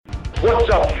What's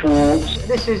up, fools?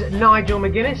 This is Nigel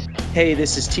McGuinness. Hey,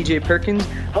 this is TJ Perkins.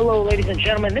 Hello, ladies and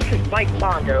gentlemen. This is Mike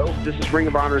Bondo. This is Ring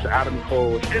of Honor's Adam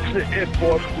Cole. It's the It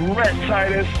Boy, Red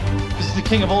Titus. This is the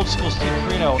King of Old School, Steve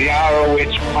Corino. The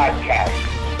ROH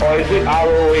Podcast. Or is it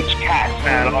ROH Cast?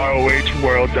 At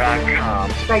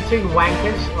ROHworld.com. Stay tuned,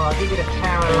 wankers, or I'll give you the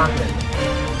Tower of London.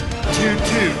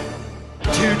 2-2.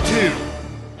 2-2.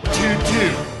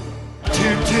 2-2.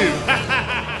 2-2.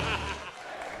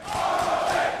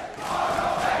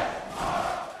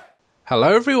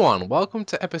 Hello everyone, welcome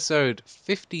to episode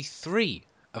 53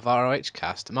 of ROH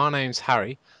Cast. My name's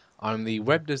Harry, I'm the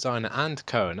web designer and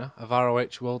co-owner of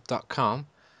ROHworld.com,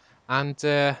 and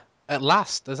at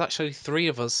last there's actually three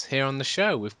of us here on the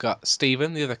show. We've got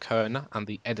Stephen, the other co-owner and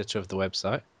the editor of the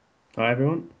website. Hi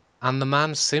everyone. And the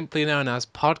man simply known as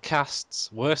Podcast's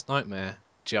worst nightmare,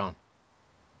 John.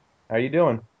 How you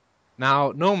doing?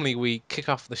 Now, normally we kick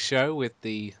off the show with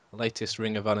the latest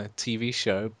Ring of Honor TV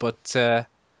show, but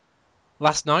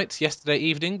yesterday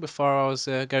evening, before I was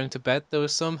going to bed, there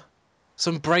was some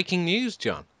breaking news,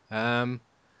 John. Do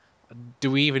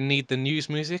we even need the news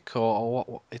music, or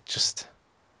what? It just...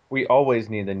 We always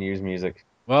need the news music.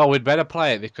 Well, we'd better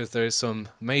play it because there is some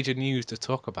major news to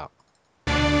talk about.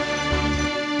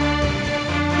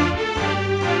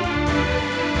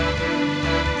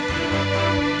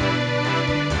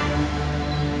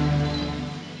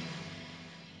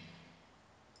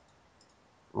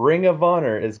 Ring of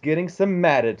Honor is getting some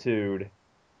attitude.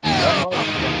 Matt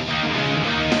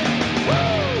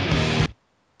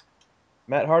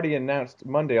Hardy announced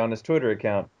Monday on his Twitter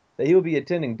account that he will be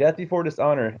attending Death Before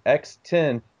Dishonor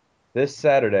X10 this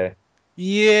Saturday.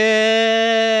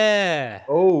 Yeah!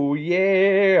 Oh,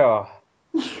 yeah!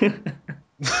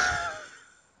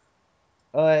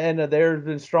 And there have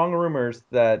been strong rumors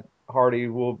that Hardy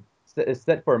is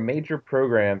set for a major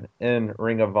program in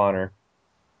Ring of Honor.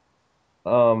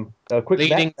 A quick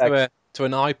leading to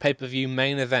an iPay-per-view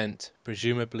main event,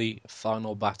 presumably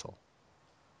Final Battle.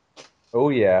 Oh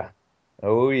yeah.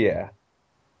 A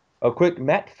quick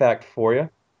Matt fact for you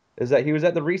is that he was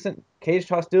at the recent Caged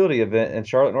Hostility event in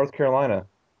Charlotte, North Carolina,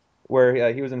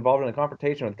 where he was involved in a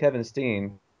confrontation with Kevin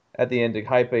Steen at the end to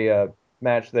hype a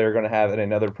match they're going to have at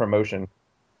another promotion.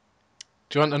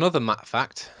 Do you want another Matt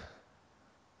fact?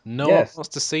 No one wants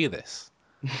to see this.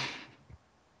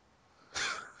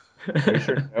 Are you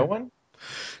sure no one?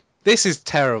 This is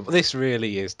terrible. This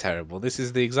really is terrible. This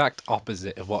is the exact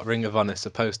opposite of what Ring of Honor is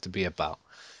supposed to be about.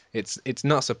 It's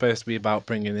not supposed to be about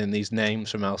bringing in these names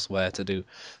from elsewhere to do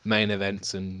main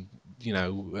events and, you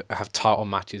know, have title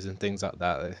matches and things like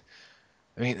that.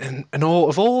 I mean, and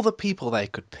all the people they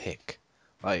could pick,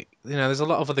 like, you know, there's a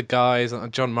lot of other guys.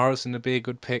 John Morrison would be a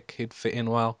good pick. He'd fit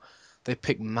in well. They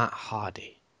picked Matt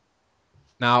Hardy.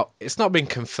 Now, it's not been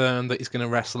confirmed that he's going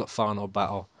to wrestle at Final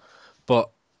Battle.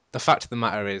 But the fact of the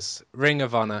matter is, Ring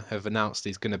of Honor have announced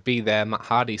he's going to be there. Matt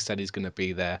Hardy said he's going to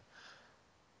be there.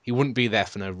 He wouldn't be there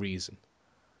for no reason.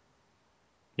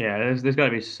 Yeah, there's got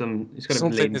to be some. It's got to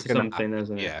lead to something,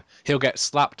 isn't it? Yeah, he'll get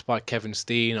slapped by Kevin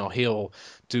Steen, or he'll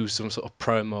do some sort of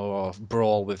promo or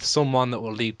brawl with someone that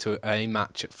will lead to a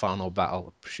match at Final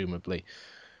Battle, presumably,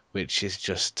 which is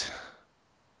just.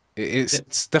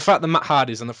 It's the fact that Matt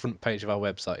Hardy's on the front page of our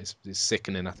website is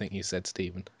sickening, I think you said,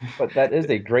 Stephen. But that is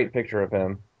a great picture of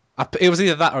him. It was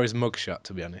either that or his mugshot,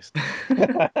 to be honest.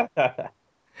 The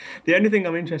only thing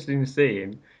I'm interested in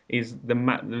seeing is the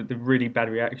really bad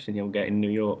reaction he'll get in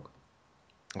New York.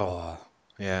 Oh,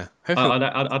 yeah.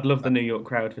 I'd love the New York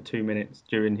crowd for 2 minutes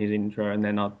during his intro, and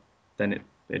then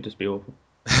it'd just be awful.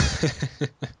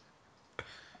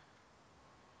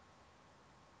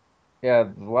 Yeah,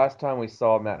 the last time we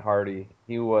saw Matt Hardy,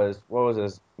 he was, what was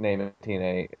his name in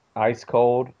TNA? Ice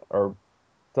Cold? Or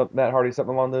Matt Hardy,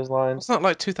 something along those lines? It's not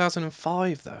like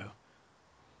 2005, though.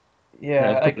 Yeah.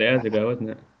 A couple of years ago,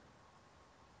 wasn't it?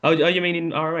 Oh, you mean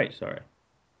in ROH, sorry?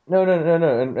 No.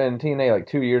 In TNA, like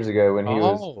 2 years ago when he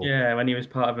was... Yeah, when he was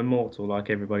part of Immortal,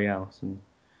 like everybody else. And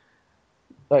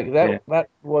like, that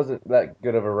wasn't that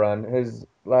good of a run. His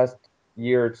last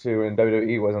year or two in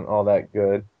WWE wasn't all that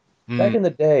good. Back in the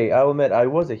day, I'll admit, I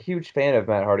was a huge fan of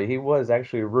Matt Hardy. He was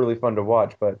actually really fun to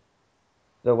watch, but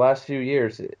the last few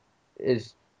years,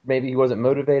 maybe he wasn't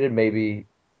motivated, maybe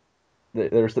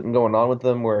there was something going on with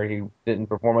him where he didn't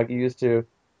perform like he used to,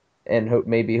 and hope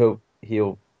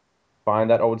he'll find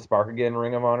that old spark again in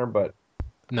Ring of Honor, but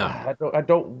no. I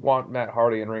don't want Matt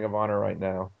Hardy in Ring of Honor right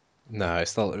now. No, it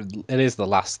is the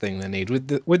last thing they need.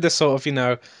 With the sort of, you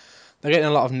know, they're getting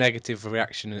a lot of negative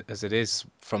reaction as it is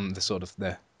from the sort of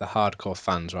the hardcore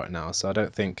fans right now. So I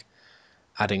don't think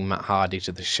adding Matt Hardy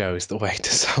to the show is the way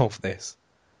to solve this.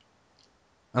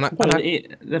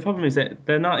 The problem is that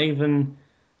they're not even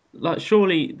like.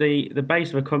 Surely the base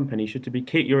of a company should be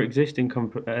keep your existing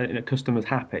customers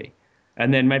happy,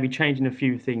 and then maybe changing a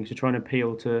few things to try and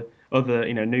appeal to other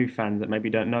new fans that maybe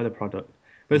don't know the product.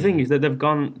 But the thing is that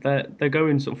they're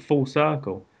going sort of full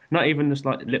circle. Not even just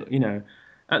like at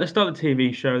the start of the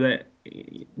TV show that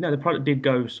the product did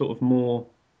go sort of more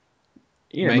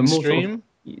mainstream. More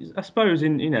sort of, I suppose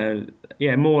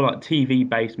more like TV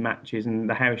based matches, and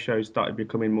the house shows started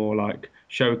becoming more like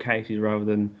showcases rather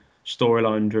than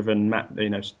storyline driven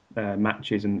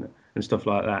matches and stuff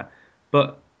like that.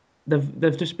 But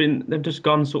they've just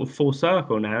gone sort of full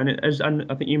circle now, and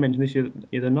I think you mentioned this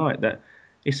the other night that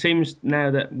it seems now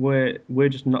that we're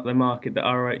just not the market that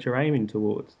ROH are aiming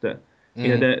towards. That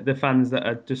the fans that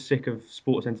are just sick of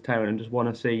sports entertainment and just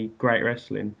want to see great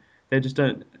wrestling, they just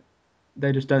don't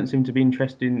seem to be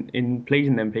interested in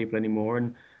pleasing them people anymore,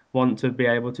 and want to be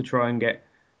able to try and get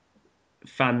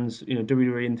fans,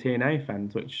 WWE and TNA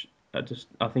fans, which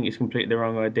I think it's completely the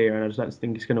wrong idea, and I just don't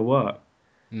think it's going to work.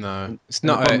 No, it's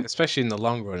not, especially in the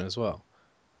long run as well.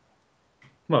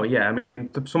 Well, yeah, I mean,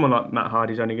 someone like Matt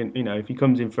Hardy's only going to, if he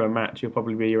comes in for a match, he'll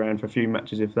probably be around for a few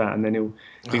matches, if that, and then he'll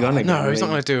be gone again. No, he's not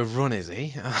going to do a run, is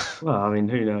he? Well, I mean,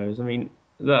 who knows? I mean,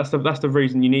 that's the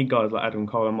reason you need guys like Adam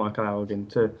Cole and Michael Elgin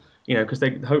to, because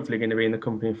they're hopefully going to be in the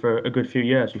company for a good few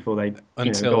years before they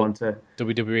go on to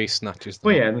WWE snatches them.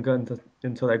 Well, yeah, and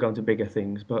until they go on to bigger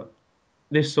things. But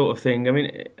this sort of thing, I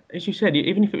mean, as you said,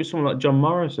 even if it was someone like John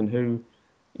Morrison, who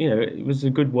was a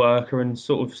good worker and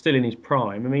sort of still in his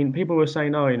prime. I mean, people were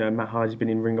saying, Matt Hardy's been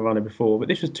in Ring of Honor before, but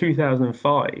this was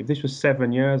 2005. This was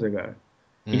 7 years ago.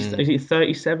 Is he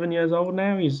 37 years old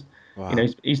now? He's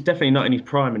definitely not in his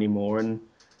prime anymore. And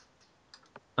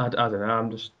I don't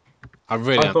know. I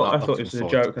thought it was a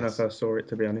joke when I first saw it,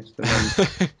 to be honest. And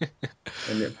then,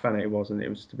 and it found out it wasn't. It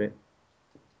was just a bit.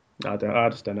 I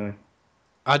just don't know.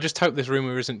 I just hope this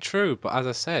rumor isn't true, but as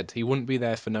I said, he wouldn't be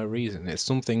there for no reason.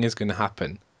 Something is going to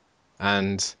happen,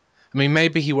 and I mean,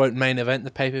 maybe he won't main event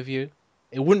the pay-per-view.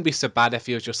 It wouldn't be so bad if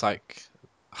he was just like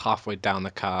halfway down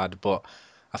the card, but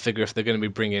I figure if they're going to be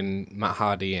bringing Matt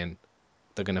Hardy in,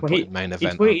 they're going to put main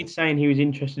event. He tweeted saying he was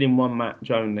interested in one match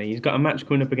only. He's got a match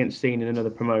coming up against Cena in another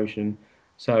promotion,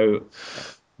 so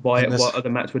what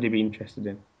other match would he be interested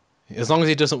in? As long as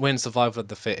he doesn't win Survival of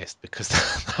the Fittest, because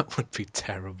that would be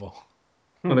terrible.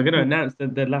 Well, they're going to announce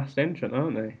the last entrant,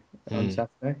 aren't they, on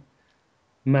Saturday?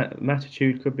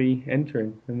 Mattitude could be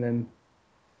entering, and then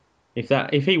if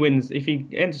he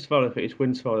enters Survival of the Fittest,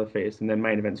 wins Survival of the Fittest, and then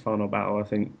main event's final battle, I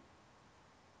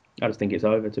just think it's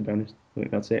over. To be honest, I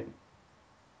think that's it.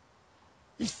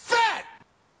 He's fat.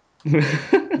 We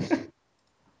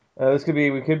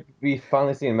could be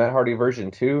finally seeing Matt Hardy version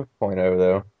 2.0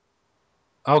 though.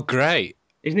 Oh, great!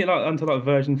 Isn't it like onto like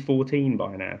version 14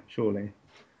 by now? Surely.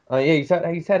 Yeah, he's had to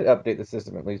update the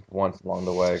system at least once along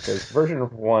the way, because version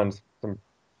 1's some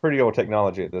pretty old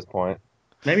technology at this point.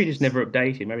 Maybe he just never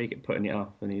updated. Maybe he kept putting it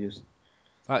off, and he just.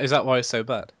 Is that why it's so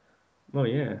bad? Well,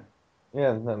 yeah.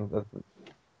 Yeah, that's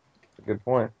a good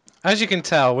point. As you can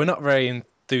tell, we're not very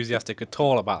enthusiastic at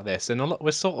all about this, and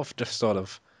we're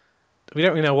we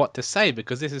don't really know what to say,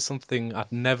 because this is something I'd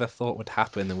never thought would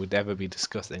happen and would ever be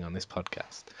discussing on this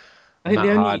podcast. I think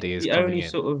the only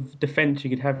sort of defence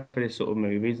you could have for this sort of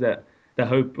movie is that they're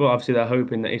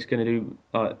hoping that it's going to do,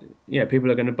 people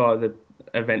are going to buy the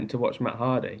event to watch Matt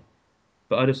Hardy,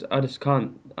 but I just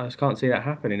can't see that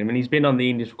happening. I mean, he's been on the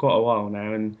indies for quite a while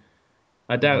now, and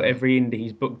I doubt every indie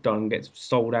he's booked on gets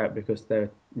sold out because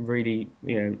they're really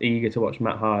eager to watch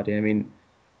Matt Hardy. I mean,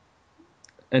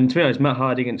 and to be honest, Matt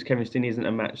Hardy against Kevin Steen isn't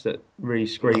a match that really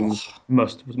screams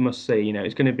must see.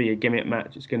 It's going to be a gimmick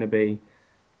match. It's going to be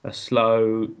a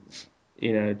slow,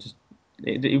 it just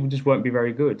won't be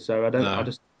very good. So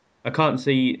I can't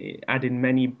see adding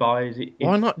many buys.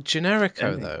 Why not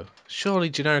Generico though? Surely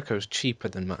Generico's cheaper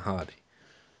than Matt Hardy.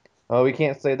 Oh, we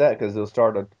can't say that because he'll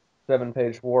start a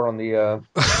 7-page war on the.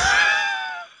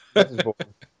 The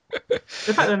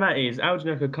fact of the matter is, Al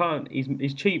Generico can't.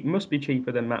 He's cheap. Must be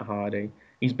cheaper than Matt Hardy.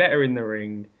 He's better in the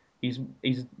ring. He's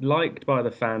liked by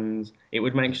the fans. It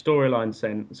would make storyline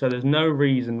sense. So there's no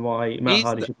reason why Matt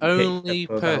Hardy should be the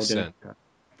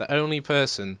only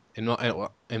person, in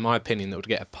my opinion, that would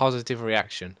get a positive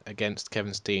reaction against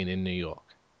Kevin Steen in New York.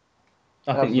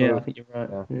 I think you're right.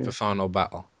 Yeah. For Final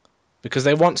Battle. Because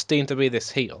they want Steen to be this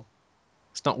heel.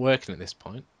 It's not working at this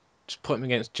point. Just put him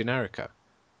against Generico.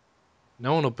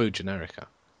 No one will boo Generico.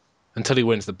 Until he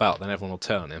wins the belt, then everyone will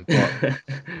turn on him. But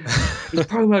his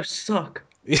promos suck.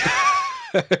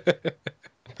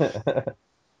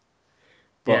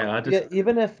 But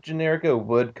even if Generico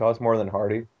would cost more than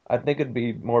Hardy, I think it'd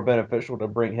be more beneficial to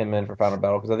bring him in for Final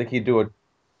Battle because I think he'd do a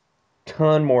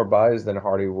ton more buys than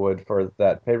Hardy would for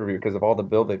that pay-per-view because of all the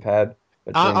build they've had.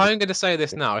 I'm going to say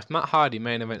this now. If Matt Hardy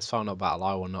main events Final Battle,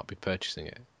 I will not be purchasing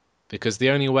it. Because the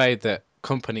only way that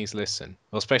companies listen,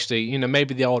 well, especially,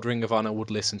 maybe the old Ring of Honor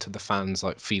would listen to the fans'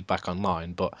 feedback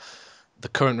online, but the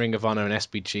current Ring of Honor and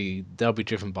SBG, they'll be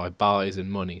driven by buys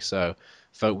and money, so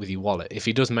vote with your wallet. If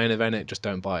he does main event it, just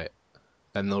don't buy it.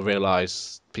 Then they'll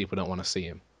realise people don't want to see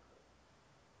him.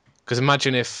 Because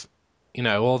imagine if,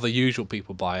 all the usual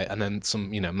people buy it, and then some,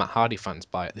 Matt Hardy fans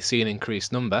buy it. They see an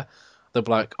increased number, they'll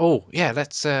be like, oh, yeah,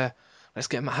 let's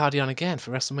get Matt Hardy on again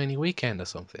for WrestleMania weekend or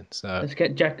something. So let's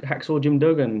get Hacksaw Jim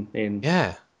Duggan in.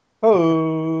 Yeah.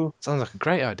 Oh, sounds like a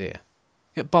great idea.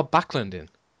 Get Bob Backlund in.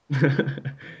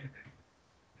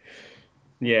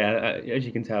 Yeah, as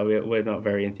you can tell, we're not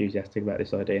very enthusiastic about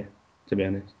this idea, to be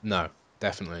honest. No,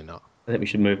 definitely not. I think we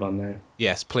should move on now.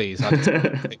 Yes, please. I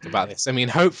think about this. I mean,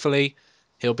 hopefully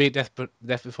he'll be Death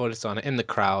Before Dishonor in the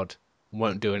crowd,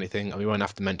 won't do anything, and we won't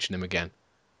have to mention him again.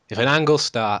 If an angle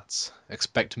starts,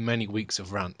 expect many weeks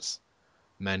of rants.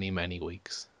 Many, many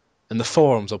weeks. And the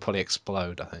forums will probably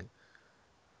explode, I think.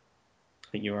 I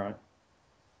think you're right.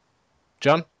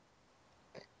 John?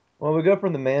 Well, we go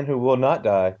from the man who will not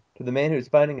die to the man who's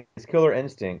fighting his killer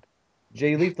instinct.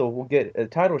 Jay Lethal will get a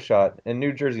title shot in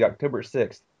New Jersey October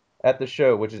 6th at the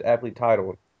show, which is aptly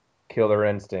titled Killer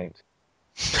Instinct.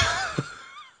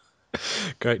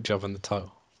 Great job on the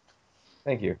title.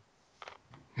 Thank you.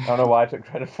 I don't know why I took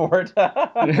credit for it.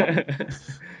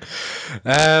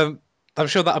 I'm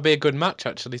sure that'll be a good match,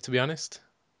 actually, to be honest.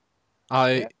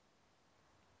 I'm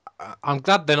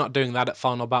glad they're not doing that at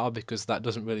Final Battle because that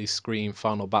doesn't really scream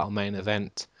Final Battle main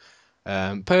event.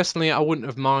 Personally, I wouldn't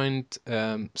have mind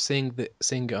seeing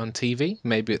it on TV,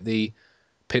 maybe at the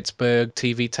Pittsburgh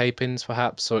TV tapings,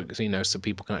 perhaps, so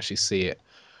people can actually see it.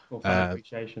 Or fan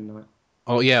appreciation night.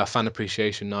 Oh yeah, a fan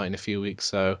appreciation night in a few weeks.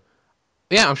 So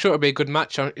yeah, I'm sure it'll be a good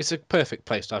match. It's a perfect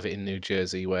place to have it in New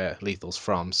Jersey, where Lethal's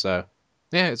from. So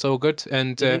yeah, it's all good.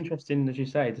 And it's interesting, as you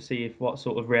say, to see what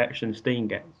sort of reaction Steen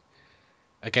gets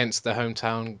against the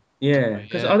hometown. Yeah,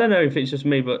 because I don't know if it's just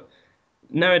me, but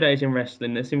nowadays in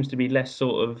wrestling there seems to be less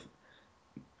sort of,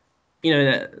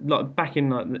 like back in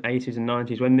like the 80s and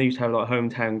 90s when they used to have like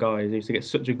hometown guys, they used to get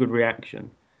such a good reaction.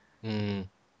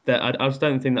 That I just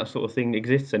don't think that sort of thing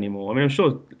exists anymore. I mean, I'm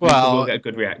sure people will get a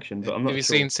good reaction, but I'm not sure. Have you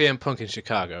seen CM Punk in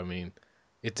Chicago? I mean,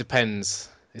 it depends.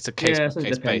 It's a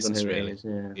case-by-case basis, really.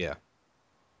 Yeah.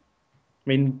 I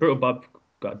mean, Brutal Bob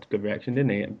got a good reaction, didn't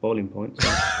he, at Bowling Point? So.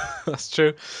 That's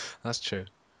true.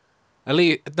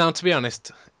 Now, to be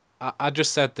honest, I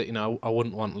just said that, I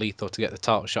wouldn't want Lethal to get the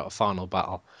title shot at Final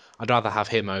Battle. I'd rather have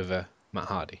him over Matt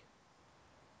Hardy.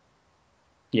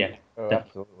 Yeah,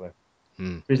 absolutely.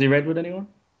 Grizzly Redwood, anyone?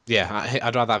 Yeah,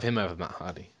 I'd rather have him over Matt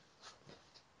Hardy.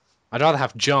 I'd rather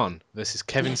have John versus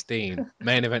Kevin Steen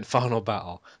main event Final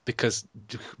Battle because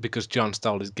John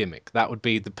stole his gimmick. That would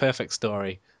be the perfect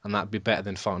story, and that'd be better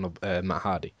than Final Matt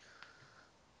Hardy.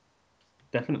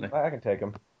 Definitely. I can take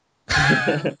him.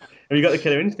 Have you got the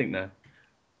killer instinct now?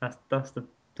 That's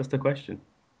the question.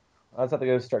 I'll just have to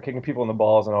go start kicking people in the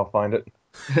balls, and I'll find it.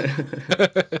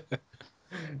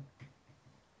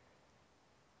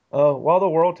 While the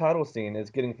world title scene is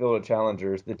getting filled with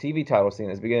challengers, the TV title scene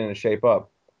is beginning to shape up.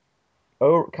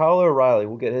 Kyle O'Reilly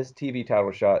will get his TV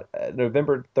title shot at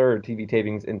November 3rd TV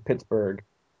tapings in Pittsburgh.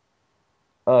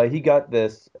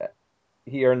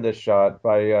 He earned this shot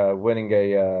by winning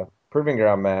a Proving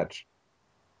Ground match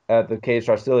at the Cage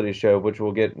Hostility show, which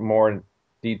we'll get more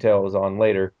details on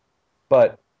later.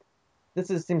 But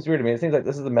seems weird to me. It seems like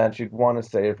this is a match you'd want to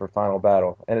save for Final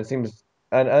Battle. And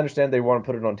I understand they want to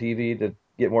put it on TV to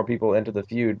get more people into the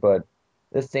feud, but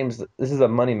this is a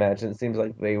money match, and it seems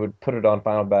like they would put it on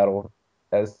Final Battle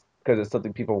because it's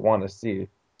something people want to see.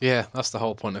 Yeah, that's the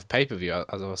whole point of pay-per-view,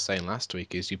 as I was saying last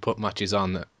week, is you put matches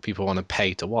on that people want to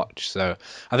pay to watch. So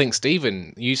I think,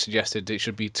 Stephen, you suggested it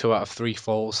should be 2 out of 3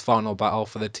 falls Final Battle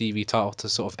for the TV title to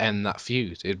sort of end that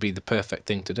feud. It'd be the perfect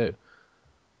thing to do.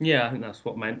 Yeah, I think that's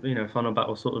what Final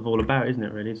Battle's sort of all about, isn't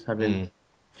it, really? Just having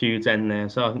feuds end there.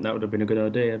 So I think that would have been a good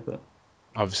idea, but...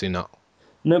 Obviously not.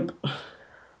 Nope.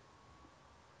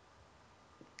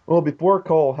 Well, before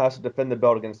Cole has to defend the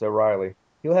belt against O'Reilly,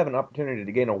 he'll have an opportunity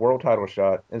to gain a world title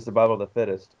shot in Survival of the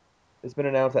Fittest. It's been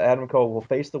announced that Adam Cole will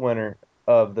face the winner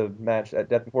of the match at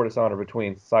Death Before Dishonor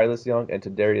between Silas Young and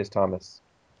Tadarius Thomas.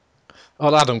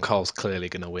 Well, Adam Cole's clearly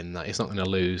going to win that. He's not going to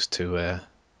lose to a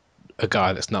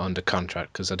guy that's not under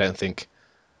contract, because I don't think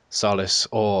Silas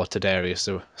or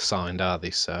Tadarius are signed, are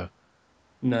they? So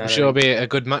no, I'm sure it'll be a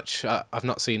good match. I've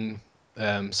not seen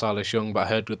Silas Young, but I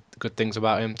heard good things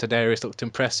about him. Tadarius looked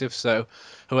impressive, so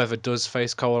whoever does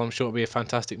face Cole, I'm sure it'll be a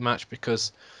fantastic match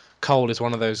because Cole is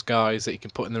one of those guys that you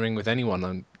can put in the ring with anyone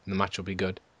and the match will be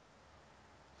good.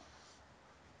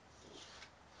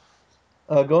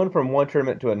 Going from one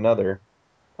tournament to another,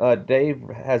 Dave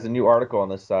has a new article on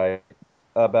the site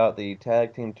about the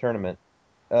tag team tournament.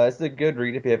 It's a good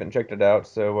read if you haven't checked it out,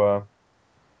 so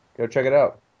go check it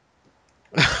out.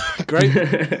 Great.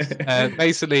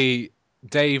 Basically,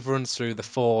 Dave runs through the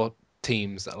 4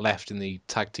 teams that are left in the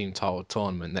tag team title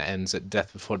tournament that ends at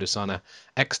Death Before Dishonor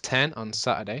X10 on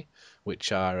Saturday,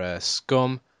 which are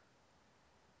Scum,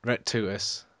 Ret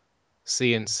Tutus,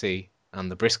 CNC,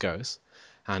 and the Briscoes.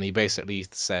 And he basically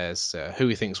says who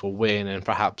he thinks will win and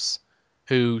perhaps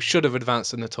who should have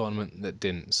advanced in the tournament that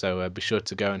didn't. So be sure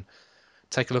to go and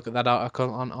take a look at that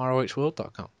article on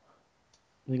ROHworld.com.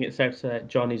 I think it's safe to say that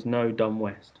John is no Don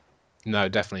West. No,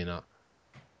 definitely not.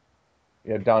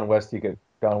 Yeah, Don West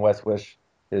wish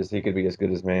he could be as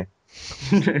good as me.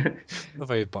 Love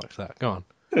how you botched that. Go on.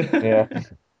 Yeah.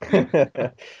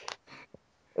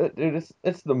 Dude,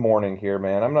 it's the morning here,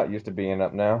 man. I'm not used to being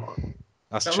up now.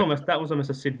 That was almost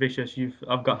a Sid Vicious.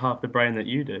 I've got half the brain that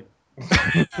you do.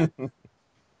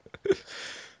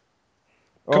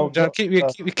 Come on, John, keep your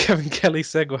Kevin Kelly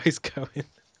segues going.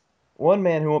 One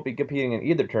man who won't be competing in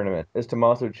either tournament is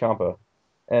Tommaso Ciampa,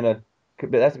 and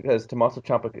that's because Tommaso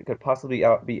Ciampa could possibly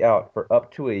be out for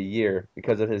up to a year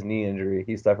because of his knee injury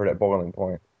he suffered at Boiling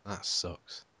Point. That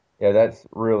sucks. Yeah, that's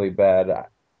really bad.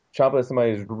 Ciampa is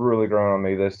somebody who's really grown on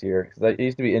me this year. Cause I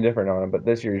used to be indifferent on him, but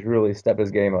this year he's really stepped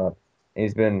his game up. And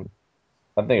he's been,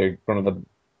 I think, one of the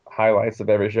highlights of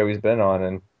every show he's been on,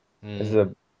 and this is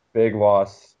a big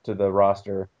loss to the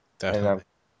roster. Definitely.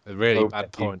 A really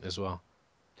bad point as well.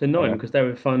 It's annoying because they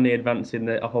were finally advancing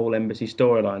the whole Embassy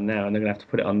storyline now, and they're going to have to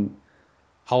put it on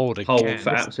hold for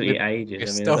absolutely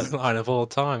ages. It's storyline of all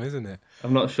time, isn't it?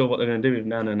 I'm not sure what they're going to do with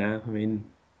Nana now. I mean,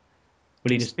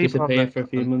 will he just disappear for a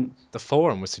few months? The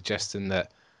forum was suggesting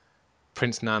that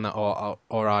Prince Nana or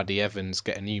RD Evans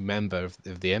get a new member of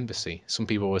the Embassy. Some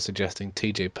people were suggesting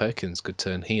TJ Perkins could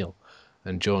turn heel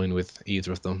and join with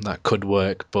either of them. That could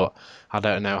work, but I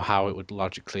don't know how it would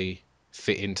logically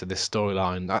fit into this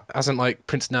storyline. Hasn't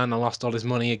Prince Nana lost all his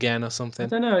money again or something? I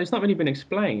don't know. It's not really been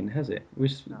explained, has it?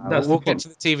 We'll get to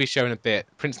the TV show in a bit.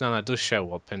 Prince Nana does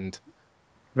show up and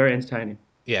very entertaining.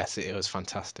 Yes, it was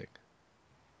fantastic.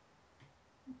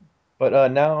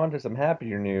 But now on to some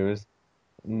happier news.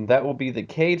 That will be the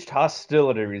Caged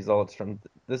Hostility results from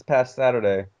this past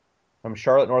Saturday from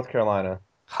Charlotte, North Carolina,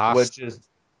 which is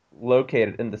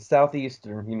located in the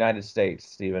southeastern United States,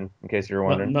 Stephen, in case you're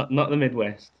wondering. Not the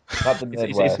Midwest. Not the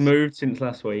Midwest. It's moved since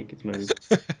last week. It's moved.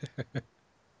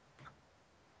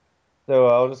 So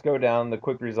I'll just go down the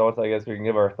quick results. I guess we can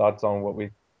give our thoughts on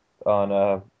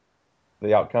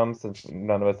the outcomes, since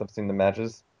none of us have seen the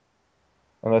matches,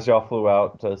 unless y'all flew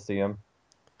out to see them.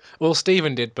 Well,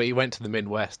 Stephen did, but he went to the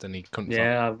Midwest and he couldn't.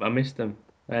 Yeah, I missed him.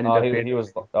 He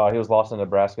was lost in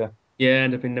Nebraska. Yeah,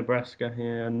 ended up in Nebraska.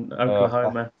 Yeah, and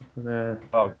Oklahoma.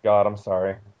 Oh God, I'm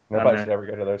sorry. Nobody should ever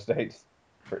go to those states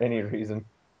for any reason.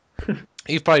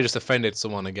 You've probably just offended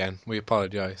someone again. We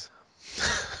apologise.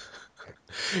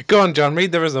 Go on, John.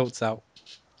 Read the results out.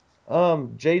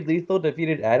 Jade Lethal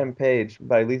defeated Adam Page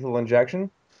by lethal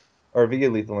injection, or via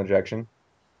lethal injection.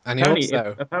 And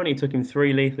apparently it took him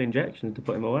 3 lethal injections to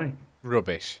put him away.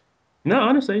 Rubbish. No,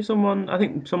 honestly, I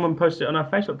think someone posted it on our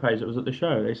Facebook page that was at the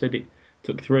show. They said it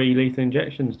took 3 lethal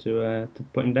injections to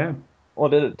put him down. Well,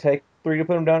 did it take 3 to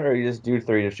put him down, or you just do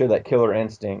 3 to show that killer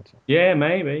instinct? Yeah,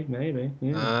 maybe.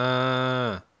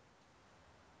 Yeah.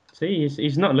 See,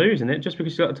 he's not losing it. Just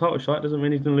because he's got a title shot doesn't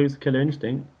mean he's going to lose the killer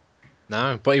instinct.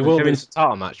 No, but he will lose the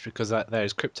title match because there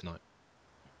is kryptonite.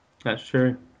 That's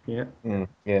true. Yeah.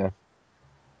 Yeah.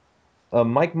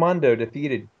 Mike Mondo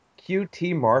defeated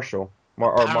QT Marshall.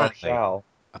 Marshall.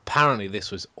 Apparently,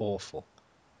 this was awful.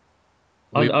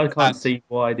 I can't see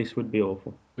why this would be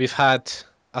awful. We've had,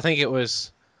 I think there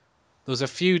was a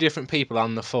few different people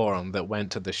on the forum that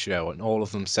went to the show, and all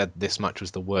of them said this match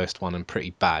was the worst one and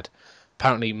pretty bad.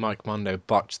 Apparently, Mike Mondo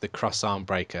botched the cross arm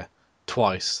breaker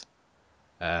twice,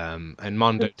 and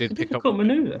Mondo did pick up. It's a difficult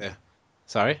maneuver.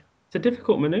 Sorry? It's a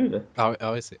difficult maneuver.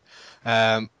 Oh, is it?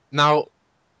 Now,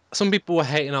 some people were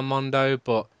hating on Mondo,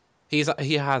 but he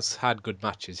has had good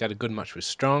matches. He had a good match with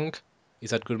Strong.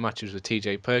 He's had good matches with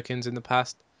TJ Perkins in the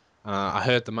past. I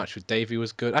heard the match with Davey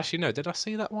was good. Actually, no, did I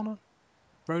see that one on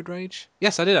Road Rage?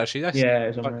 Yes, I did actually. Yeah,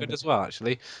 it was quite good as well,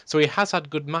 actually. So he has had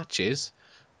good matches,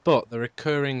 but the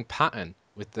recurring pattern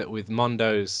with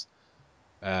Mondo's,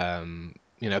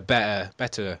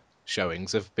 better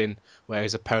showings have been where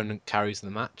his opponent carries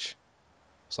the match.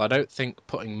 So I don't think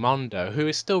putting Mondo, who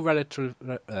is still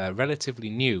relatively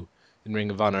new in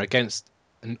Ring of Honor, against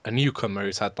a newcomer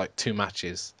who's had like 2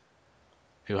 matches,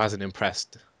 who hasn't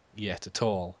impressed yet at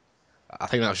all. I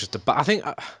think that was just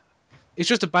it's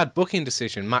just a bad booking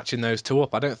decision matching those 2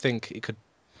 up. I don't think it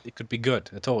could be good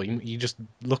at all. You just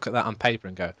look at that on paper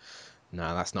and go,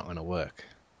 no, that's not going to work,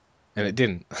 and it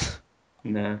didn't.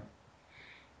 No.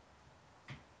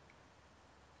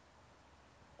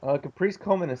 Caprice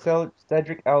Coleman and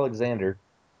Cedric Alexander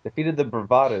defeated the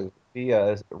Bravado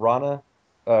via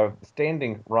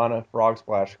standing Rana Frog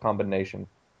Splash combination.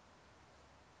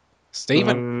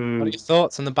 Stephen, what are your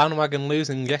thoughts on the bandwagon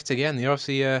losing yet again? You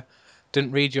obviously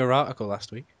didn't read your article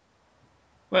last week.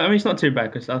 Well, I mean, it's not too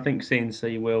bad because I think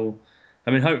CNC will.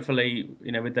 I mean, hopefully,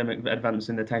 with them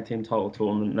advancing the tag team title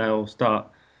tournament, they'll start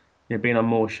being on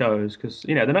more shows because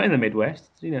they're not in the Midwest.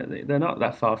 They're not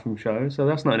that far from shows, so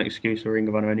that's not an excuse for Ring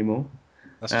of Honor anymore.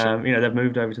 That's true. They've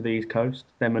moved over to the East Coast.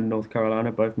 Them and North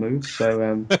Carolina both moved.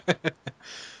 So,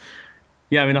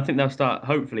 yeah, I mean, I think they'll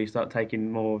hopefully start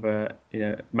taking more of a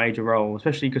major role,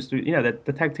 especially because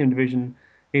the tag team division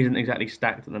isn't exactly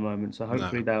stacked at the moment. So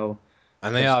hopefully they'll.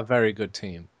 And they are a very good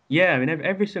team. Yeah, I mean,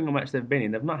 every single match they've been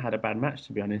in, they've not had a bad match,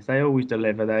 to be honest. They always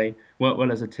deliver. They work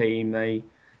well as a team. They're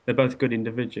both good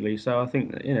individually. So I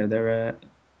think that, they're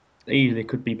easily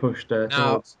could be pushed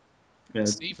towards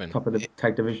Stephen, top of the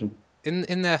tag division.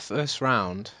 In their first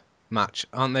round match,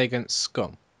 aren't they against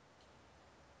Scum?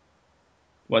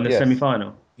 What, in the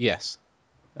semi-final? Yes.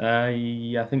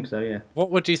 Yeah, I think so, yeah. What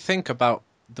would you think about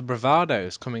the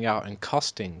Bravados coming out and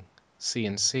costing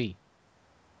CNC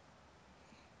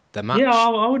the match? Yeah,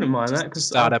 I wouldn't mind that. Cause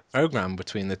start a program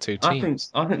between the 2 teams.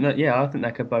 I think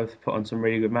they could both put on some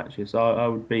really good matches.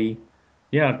 I'd be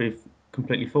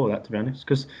completely for that, to be honest.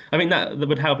 Because I think that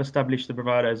would help establish the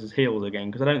Bravados as heels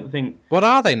again. Because I don't think. What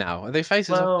are they now? Are they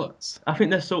faces or heels? I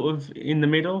think they're sort of in the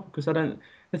middle. Because the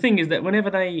thing is that whenever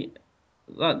they.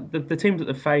 Like the teams that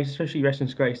they face, especially Wrestling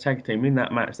Disgrace tag team, in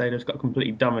that match they just got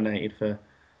completely dominated for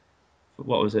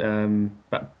what was it,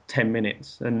 about 10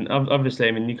 minutes. And obviously,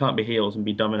 I mean, you can't be heels and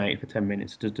be dominated for 10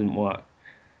 minutes. It just doesn't work.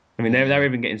 I mean, they're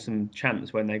even getting some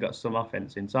chance when they got some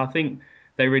offense in. So I think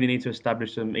they really need to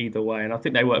establish them either way. And I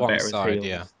think they work better as heels.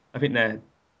 Yeah. I think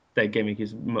their gimmick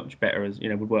is much better as,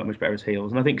 would work much better as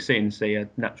heels. And I think CNC are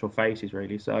natural faces,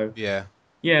 really. So yeah,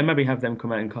 maybe have them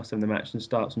come out and cost them the match and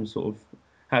start some sort of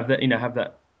have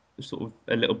that sort of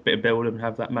a little bit of build up and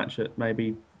have that match at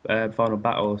maybe Final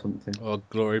Battle or something. Or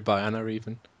Glory by Anna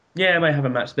even. Yeah, may have a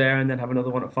match there and then have another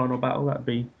one at Final Battle. That'd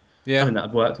be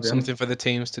that'd work. To be something honest. For the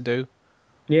teams to do.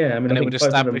 Yeah, I mean, and it would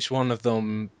establish one of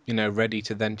them, ready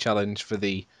to then challenge for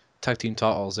the tag team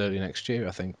titles early next year.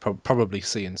 I think probably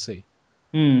CNC.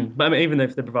 But I mean, even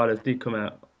if the Bravados did come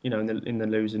out, in the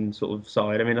losing sort of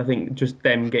side, I mean, I think just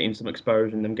them getting some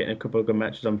exposure and them getting a couple of good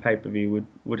matches on pay-per-view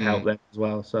would help them as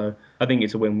well. So I think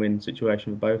it's a win-win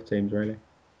situation for both teams, really.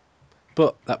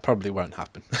 But that probably won't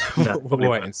happen. No, we'll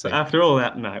wait and see. But after all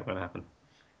that, no, it won't happen.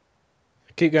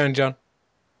 Keep going, John.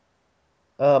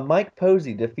 Mike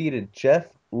Posey defeated Jeff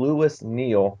Lewis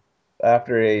Neal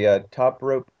after a top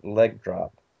rope leg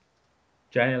drop.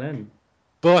 JLN.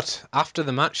 But after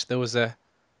the match, there was a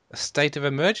state of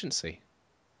emergency.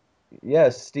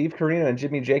 Yes, Steve Corino and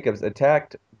Jimmy Jacobs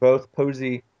attacked both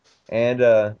Posey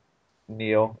and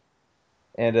Neal.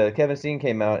 And Kevin Steen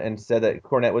came out and said that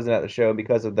Cornette wasn't at the show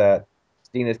because of that.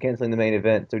 Steen is canceling the main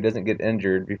event so he doesn't get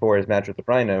injured before his match with the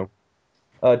Rhino.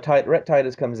 Rhett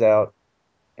Titus comes out,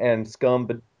 and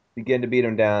Scum begin to beat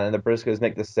him down, and the Briscoes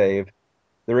make the save.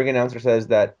 The ring announcer says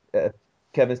that if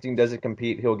Kevin Steen doesn't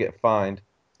compete, he'll get fined.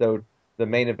 So the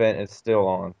main event is still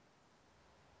on.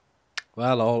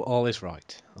 Well, all is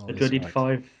right. The dreaded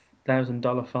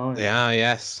 $5,000 fine.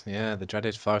 Yeah, the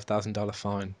dreaded $5,000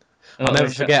 fine.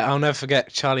 I'll never forget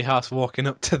Charlie Haas walking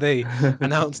up to the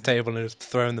announce table and just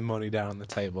throwing the money down on the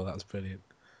table. That was brilliant.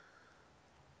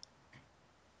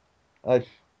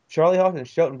 Charlie Haas and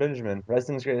Shelton Benjamin,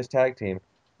 Wrestling's Greatest Tag Team,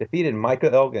 defeated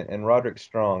Micah Elgin and Roderick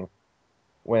Strong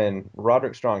when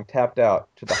Roderick Strong tapped out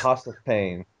to the Haas of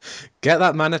Pain. Get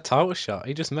that man a title shot.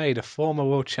 He just made a former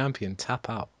world champion tap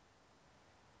out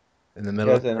in the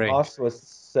middle of the ring. Haas was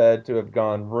said to have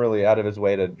gone really out of his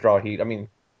way to draw heat. I mean,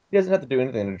 he doesn't have to do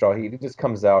anything to draw heat. He just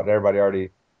comes out and everybody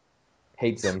already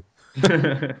hates him.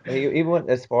 He even went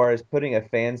as far as putting a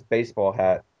fan's baseball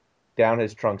hat down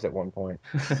his trunks at one point.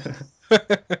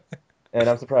 And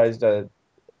I'm surprised if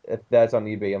that's on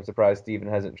eBay. I'm surprised Steven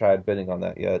hasn't tried bidding on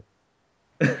that yet.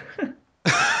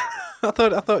 I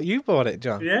thought you bought it,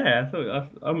 John. Yeah, I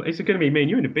thought it's going to be me and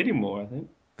you in a bidding war, I think.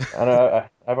 I know.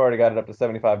 I've already got it up to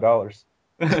 $75.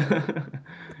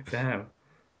 Damn.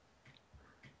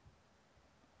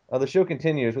 The show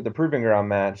continues with the Proving Ground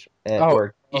match.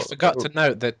 You forgot to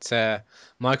note that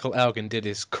Michael Elgin did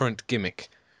his current gimmick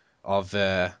of,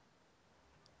 I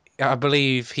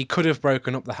believe he could have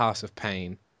broken up the House of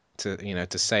Pain to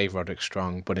save Roderick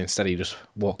Strong, but instead he just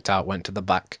walked out, went to the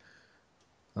back,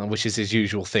 which is his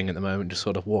usual thing at the moment, just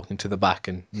sort of walking to the back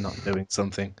and not doing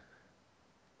something.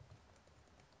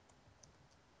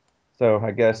 So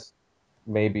I guess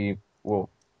maybe we'll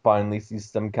finally see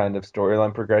some kind of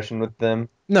storyline progression with them.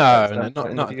 Not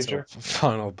until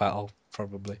final battle,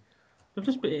 probably.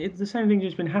 It's the same thing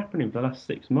that's been happening for the last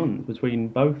 6 months between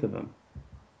both of them.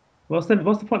 What's the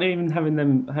point of even having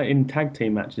them in tag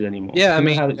team matches anymore? Yeah, I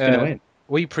mean, how it's going to end.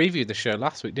 We previewed the show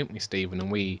last week, didn't we, Stephen?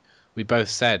 And we both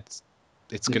said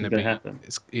it's going to be happen.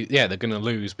 They're going to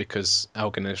lose because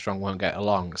Elgin and Strong won't get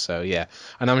along. So yeah,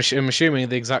 and I'm assuming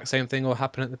the exact same thing will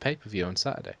happen at the pay-per-view on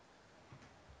Saturday.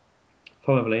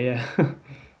 Probably, yeah.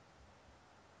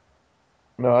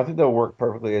 No, I think they'll work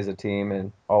perfectly as a team,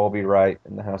 and all will be right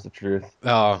in the House of Truth.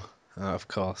 Oh, of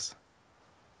course.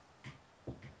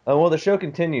 Well, the show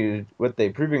continued with a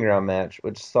Proving Ground match,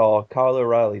 which saw Kyle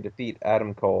O'Reilly defeat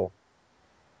Adam Cole.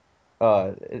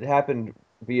 It happened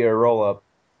via a roll-up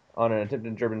on an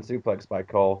attempted German suplex by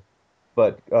Cole,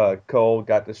 but Cole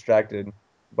got distracted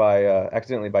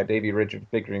accidentally by Davey Richards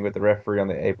bickering with the referee on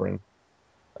the apron.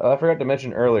 I forgot to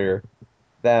mention earlier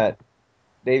that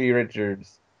Davey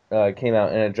Richards came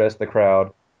out and addressed the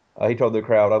crowd. He told the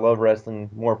crowd, "I love wrestling.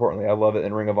 More importantly, I love it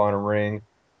in Ring of Honor ring."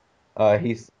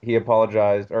 He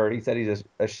apologized, or he said he's just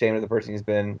ashamed of the person he's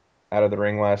been out of the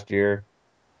ring last year,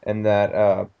 and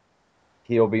that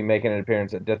he'll be making an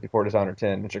appearance at Death Before Dishonor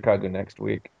 10 in Chicago next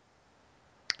week.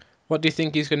 What do you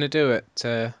think he's going to do at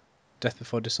Death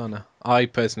Before Dishonor? I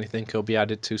personally think he'll be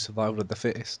added to Survival of the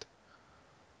Fittest.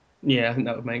 Yeah, I think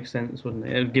that would make sense, wouldn't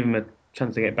it? It would give him a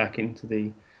chance to get back into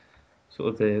the sort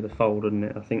of the fold, wouldn't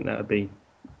it? I think that would be.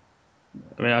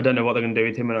 I mean, I don't know what they're going to do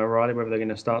with him and O'Reilly, whether they're going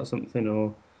to start something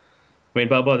or. I mean,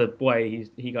 by the way,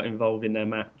 he got involved in their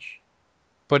match.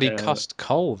 But he cost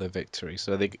Cole the victory,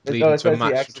 so they lead into a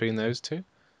match between those two.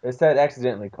 It said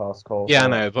accidentally cost Cole. Yeah, I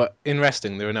know, but in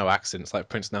wrestling there were no accidents like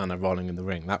Prince Nana rolling in the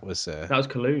ring. That was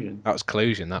collusion. That was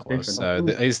collusion. That was. So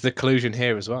is the collusion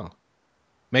here as well?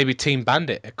 Maybe Team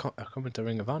Bandit are coming to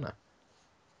Ring of Honor.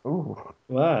 Ooh.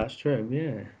 Wow, that's true.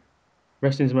 Yeah,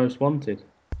 wrestling's most wanted.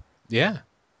 Yeah,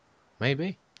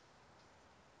 maybe.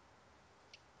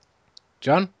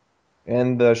 John.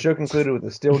 And the show concluded with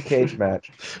a steel cage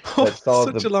match. Such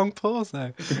a long pause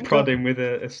there. Prod him with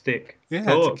a stick. Yeah,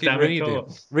 talk, to keep reading.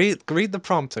 Read the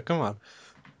prompter, come on.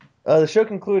 The show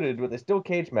concluded with a steel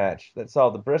cage match that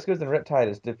saw the Briscoes and Rip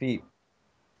Titus defeat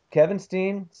Kevin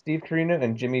Steen, Steve Corino,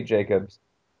 and Jimmy Jacobs.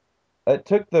 It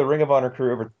took the Ring of Honor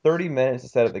crew over 30 minutes to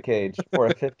set up the cage for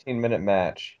a 15-minute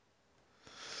match.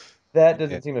 That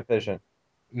doesn't seem efficient.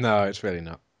 No, it's really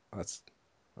not. That's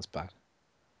bad.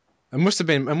 It must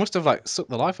have like sucked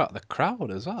the life out of the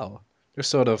crowd as well. Just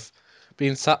sort of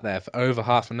being sat there for over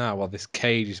half an hour while this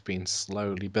cage is being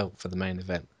slowly built for the main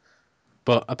event.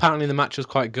 But apparently the match was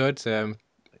quite good. I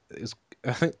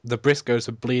think the Briscoes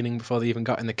were bleeding before they even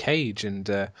got in the cage, and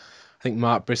I think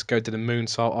Mark Briscoe did a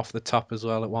moonsault off the top as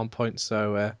well at one point.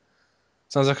 So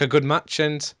sounds like a good match,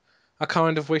 and I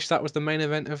kind of wish that was the main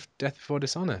event of Death Before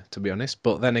Dishonor, to be honest.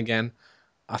 But then again,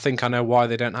 I think I know why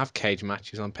they don't have cage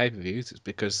matches on pay-per-views. It's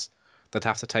because they'd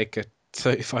have to take a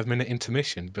 35-minute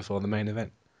intermission before the main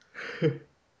event.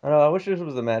 I wish this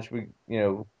was a match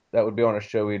that would be on a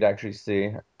show we'd actually see,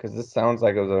 because this sounds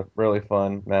like it was a really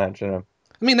fun match. And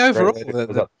I mean, overall,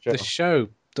 the show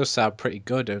does sound pretty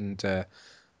good, and there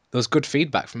was good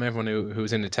feedback from everyone who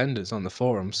was in attendance on the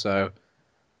forum. So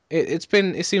it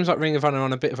seems like Ring of Honor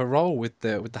on a bit of a roll with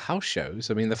the house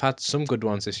shows. I mean, they've had some good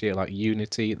ones this year, like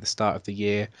Unity at the start of the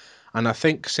year, and I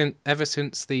think ever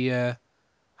since the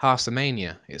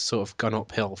Hearthmania, it's sort of gone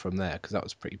uphill from there, because that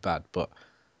was pretty bad. But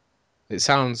it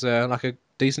sounds like a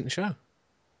decent show.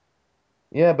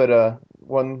 Yeah, but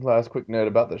one last quick note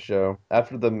about the show.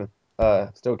 After the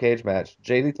steel cage match,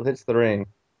 Jay Lethal hits the ring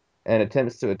and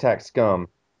attempts to attack Scum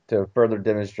to further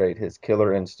demonstrate his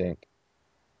killer instinct.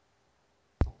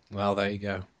 Well, there you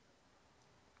go.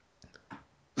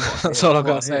 That's all I've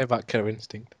got to say about Killer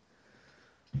Instinct.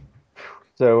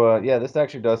 So, this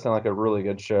actually does sound like a really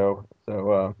good show.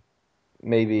 So,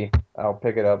 maybe I'll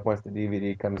pick it up once the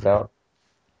DVD comes out.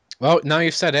 Well, now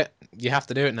you've said it, you have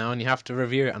to do it now, and you have to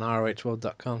review it on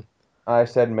ROHworld.com. I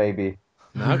said maybe.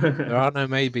 No, there are no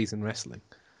maybes in wrestling.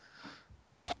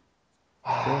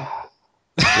 Yeah.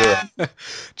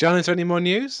 John, is there any more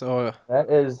news? Or that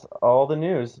is all the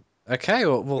news. Okay,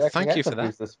 well thank you for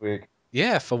that. This week.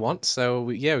 Yeah, for once. So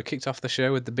we kicked off the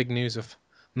show with the big news of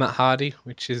Matt Hardy,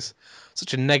 which is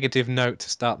such a negative note to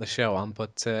start the show on.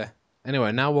 But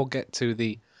anyway, now we'll get to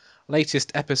the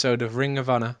latest episode of Ring of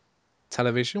Honor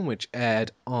television, which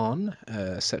aired on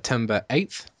September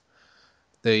 8th.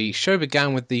 The show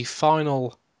began with the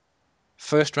final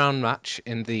first round match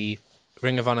in the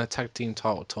Ring of Honor Tag Team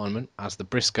Title Tournament as the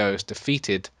Briscoes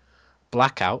defeated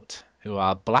Blackout, who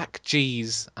are Black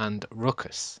G's and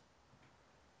Ruckus.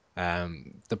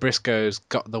 The Briscoes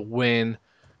got the win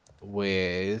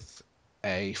with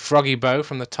a froggy bow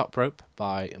from the top rope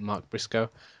by Mark Briscoe,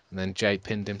 and then Jay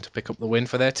pinned him to pick up the win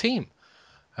for their team.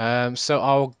 So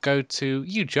I'll go to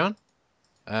you, John.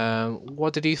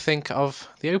 What did you think of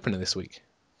the opener this week?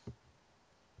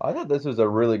 I thought this was a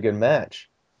really good match.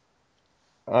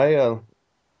 I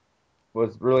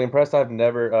was really impressed. I've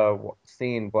never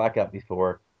seen Blackout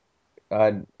before.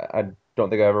 I don't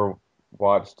think I ever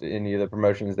watched any of the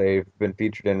promotions they've been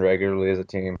featured in regularly as a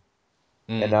team.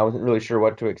 And I wasn't really sure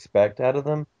what to expect out of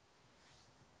them.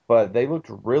 But they looked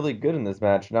really good in this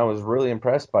match, and I was really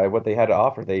impressed by what they had to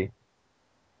offer. They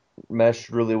meshed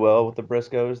really well with the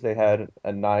Briscoes. They had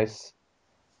a nice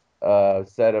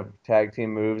set of tag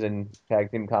team moves and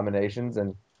tag team combinations,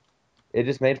 and it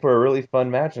just made for a really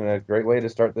fun match and a great way to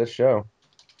start this show.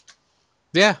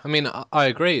 Yeah, I mean, I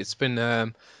agree. It's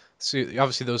been so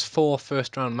obviously there was 4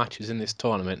 first round matches in this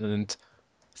tournament, and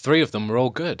 3 of them were all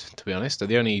good, to be honest.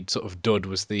 The only sort of dud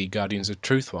was the Guardians of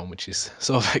Truth one, which is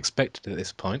sort of expected at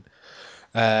this point.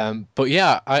 But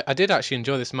yeah, I did actually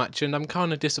enjoy this match, and I'm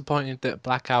kind of disappointed that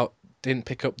Blackout didn't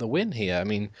pick up the win here. I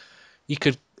mean,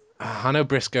 I know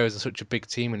Briscoes are such a big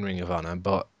team in Ring of Honor,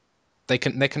 but they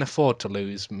can afford to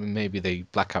lose. Maybe they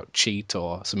Blackout cheat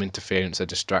or some interference or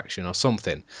distraction or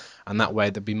something, and that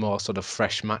way there'd be more sort of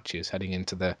fresh matches heading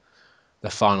into the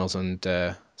finals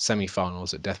and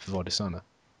semi-finals at Death Before Dishonor.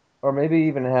 Or maybe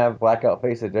even have Blackout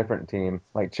face a different team,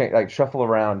 like shuffle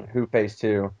around who faced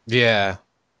who. Yeah.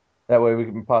 That way we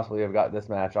can possibly have got this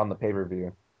match on the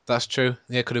pay-per-view. That's true.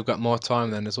 Yeah, could have got more time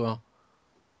then as well.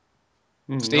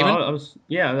 Stephen? I was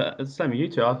the same with you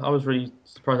two. I was really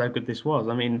surprised how good this was.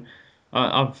 I mean,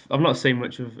 I've not seen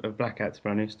much of Blackout, to be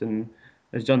honest, and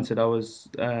as John said, I was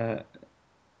I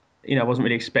wasn't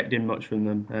really expecting much from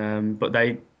them. But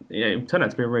they it turned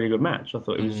out to be a really good match. I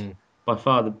thought it was by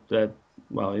far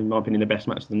well, in my opinion, the best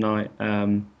match of the night.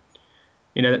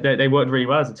 They worked really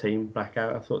well as a team,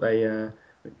 Blackout. I thought they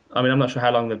I'm not sure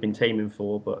how long they've been teaming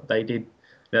for, but they did.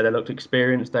 They looked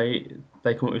experienced. They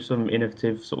come up with some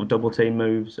innovative sort of double team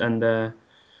moves, and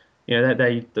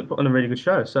they put on a really good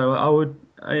show. So I would,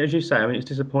 as you say, I mean, it's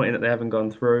disappointing that they haven't gone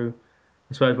through.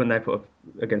 I suppose when they put up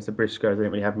against the Briscoes, they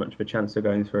didn't really have much of a chance of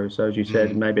going through. So as you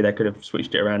said, maybe they could have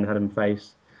switched it around and had them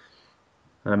face.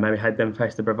 Maybe had them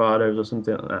face the Bravados or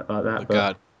something like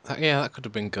that. That could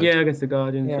have been good. Yeah, against the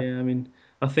Guardians. Yeah, I mean,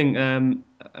 I think. I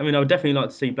would definitely like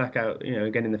to see Blackout,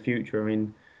 again in the future. I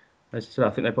mean, as I said, I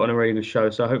think they put on a really good show.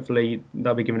 So hopefully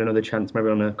they'll be given another chance, maybe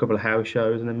on a couple of house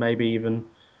shows, and then maybe even,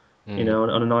 on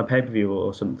a night pay-per-view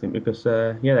or something. Because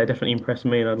they definitely impressed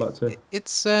me, and I'd like to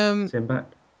see them back.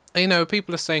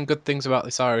 People are saying good things about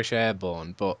this Irish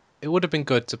Airborne, but it would have been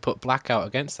good to put Blackout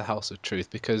against the House of Truth,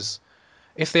 because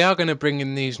if they are going to bring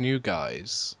in these new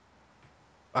guys,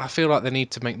 I feel like they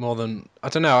need to make more than... I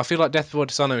don't know, I feel like Death Before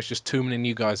Dishonor is just too many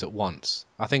new guys at once.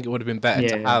 I think it would have been better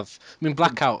to have... I mean,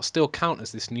 Blackout still count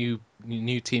as this new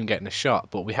team getting a shot,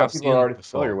 but we have seen people are already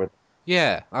before. familiar with.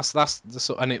 Yeah, that's the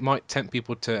sort... And it might tempt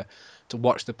people to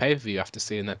watch the pay-per-view after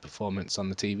seeing their performance on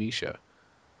the TV show.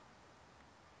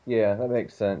 Yeah, that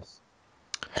makes sense.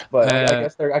 But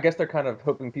I guess they're kind of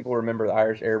hoping people remember the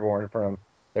Irish Airborne from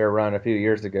their run a few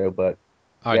years ago, but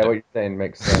what you're saying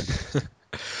makes sense.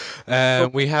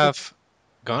 We have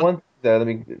gone. Let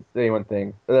me say one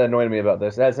thing that annoyed me about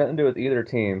this. It has nothing to do with either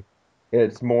team.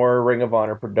 It's more Ring of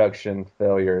Honor production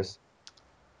failures.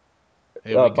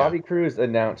 Bobby Cruz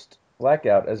announced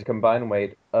Blackout as a combined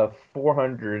weight of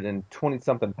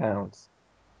 420-something pounds.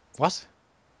 What?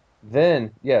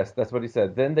 Then, yes, that's what he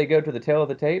said. Then they go to the tail of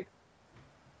the tape.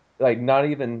 Like, not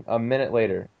even a minute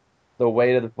later, the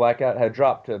weight of the Blackout had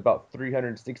dropped to about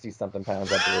 360-something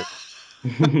pounds, I believe.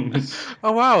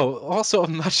 Oh, wow. What sort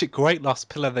of magic weight loss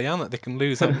pill are they on that they can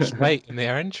lose that much weight in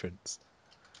their entrance?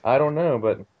 I don't know,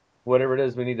 but whatever it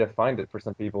is, we need to find it for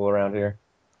some people around here.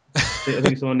 I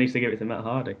think someone needs to give it to Matt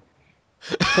Hardy.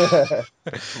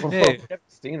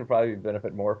 Steen would probably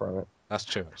benefit more from it. That's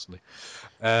true, actually.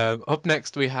 Up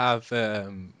next, we have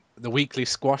the weekly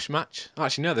squash match.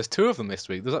 Actually, no, there's 2 of them this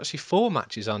week. There's actually 4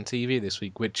 matches on TV this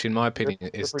week, which, in my opinion,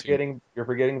 is You're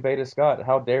forgetting Veda Scott.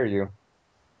 How dare you?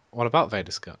 What about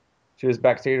Veda Scott? She was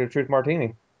backstage with Truth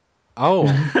Martini. Oh,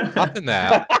 what happened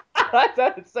there? That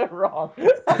sounded so wrong.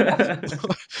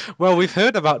 Well, we've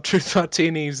heard about Truth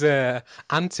Martini's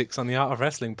antics on the Art of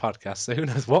Wrestling podcast, so who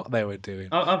knows what they were doing.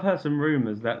 I've heard some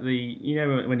rumours that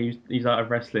when he's out of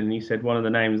wrestling, and he said one of the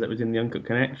names that was in the Uncut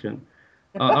Connection.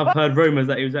 I've heard rumours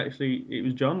that it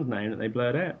was John's name that they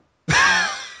blurred out.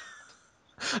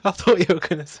 I thought you were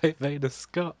going to say Vader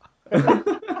Scott.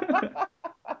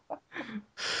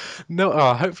 No,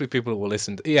 hopefully people will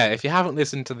listen. If you haven't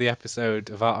listened to the episode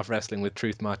of Art of Wrestling with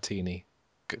Truth Martini,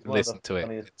 listen to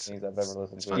it. Things I've ever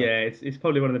listened to. Yeah, it's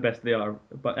probably one of the best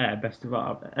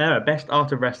best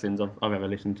Art of Wrestlings I've ever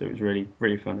listened to. It was really,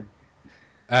 really funny.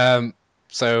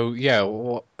 So yeah,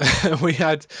 we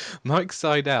had Mike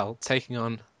Seidel taking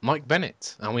on Mike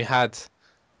Bennett, and we had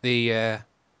the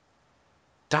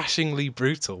dashingly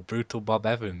brutal Bob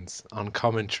Evans on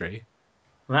commentary.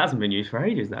 Well, that hasn't been used for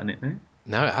ages, hasn't it?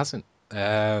 No, it hasn't.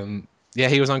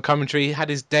 He was on commentary. He had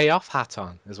his day off hat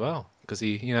on as well because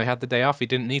he had the day off. He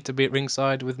didn't need to be at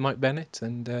ringside with Mike Bennett,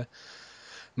 and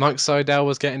Mike Seidel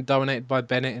was getting dominated by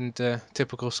Bennett in a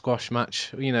typical squash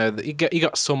match. He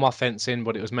got some offense in,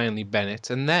 but it was mainly Bennett.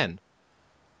 And then,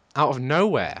 out of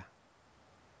nowhere,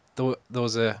 there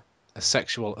was a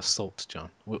sexual assault. John,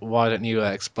 why don't you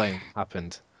explain what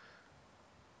happened?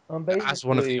 As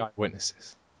one of the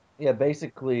eyewitnesses. Yeah,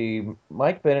 basically,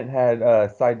 Mike Bennett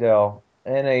had Seidel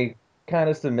in a kind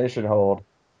of submission hold.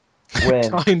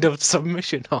 Kind of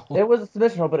submission hold? It was a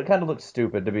submission hold, but it kind of looked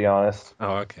stupid, to be honest.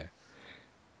 Oh, okay.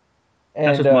 And,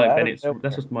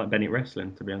 that's just Mike Bennett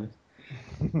wrestling, to be honest.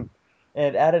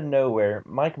 And out of nowhere,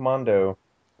 Mike Mondo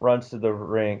runs to the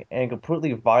ring and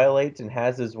completely violates and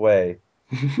has his way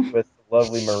with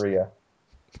lovely Maria.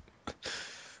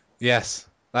 Yes,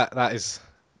 that's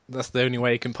the only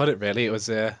way you can put it, really. It was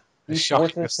a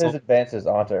shocking assault. His advances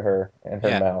onto her and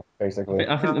her mouth, basically.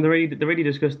 I think the really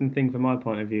disgusting thing from my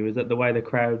point of view is that the way the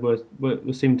crowd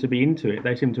seemed to be into it.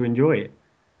 They seemed to enjoy it,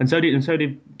 and so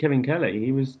did Kevin Kelly.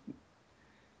 He was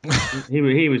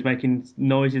making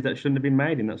noises that shouldn't have been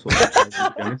made in that sort of place,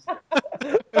 to be honest.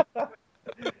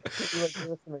 Could you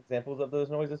give us some examples of those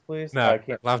noises, please? No,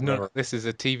 I've not. This is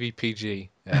a TVPG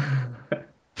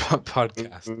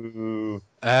podcast.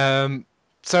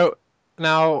 So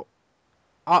now,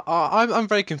 I'm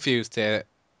very confused here.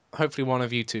 Hopefully, one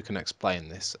of you two can explain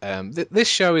this. This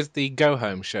show is the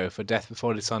go-home show for Death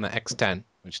Before Dishonor X10,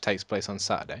 which takes place on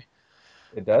Saturday.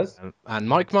 It does. And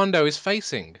Mike Mondo is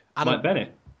facing Mike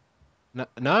Bennett.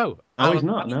 No. Oh, he's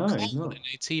not. No, he's not. In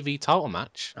a TV title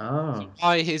match. Oh. So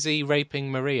why is he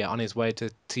raping Maria on his way to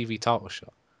TV title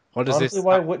shot? Honestly,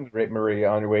 why wouldn't you rape Maria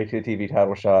on your way to a TV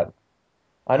title shot?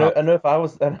 I know if I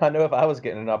was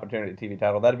getting an opportunity at TV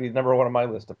title, that'd be number one on my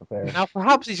list to prepare. Now,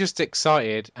 perhaps he's just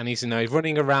excited and he's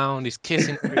running around, he's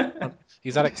kissing.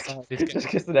 He's that excited. He's just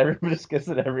kissing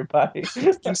everybody.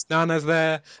 Nana's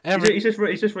there. He's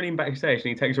just running backstage and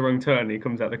he takes a wrong turn and he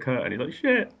comes out the curtain. He's like,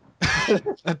 shit.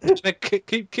 They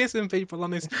keep kissing people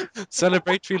on his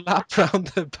celebratory lap round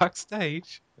the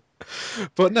backstage.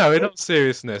 But no, in all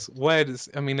seriousness, are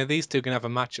these two going to have a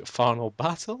match at Final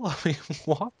Battle? I mean,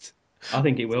 what? I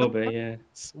think it will be, yeah.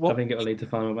 I think it will lead to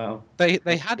Final Battle.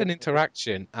 They had an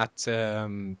interaction at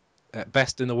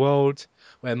Best in the World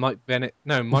where Mike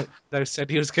said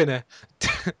he was going to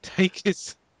take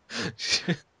his...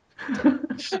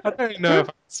 I don't know if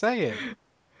I can say it.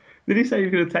 Did he say he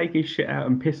was going to take his shit out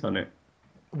and piss on it?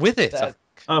 With it?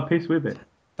 Piss with it.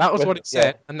 That was what it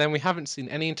said, and then we haven't seen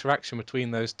any interaction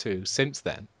between those two since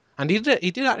then. And he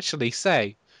did actually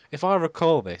say, if I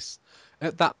recall this,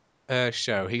 at that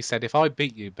show, he said, if I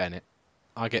beat you, Bennett,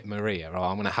 I get Maria, or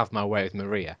I'm going to have my way with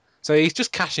Maria. So he's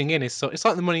just cashing in. It's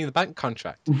like the Money in the Bank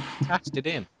contract. Cashed it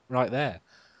in right there.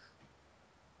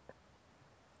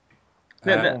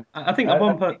 I think at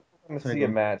one point... I'm going to see a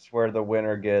match where the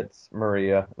winner gets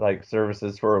Maria, like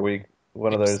services for a week.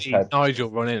 One of those types. Nigel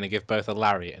run in and give both a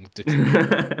lariat and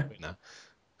winner.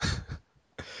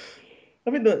 I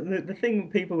mean, the thing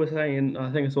people were saying,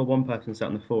 I think I saw one person say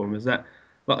on the forum, is that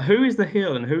who is the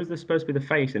heel and who is supposed to be the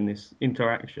face in this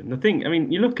interaction? The thing, I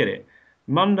mean, you look at it,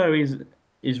 Mondo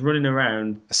is running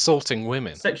around assaulting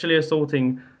women, sexually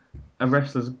assaulting a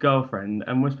wrestler's girlfriend,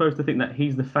 and we're supposed to think that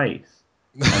he's the face,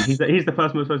 and he's the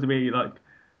person we're supposed to be like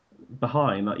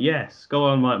behind. Like, yes, go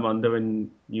on, Mike Mondo, and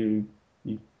you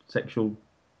sexual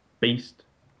beast.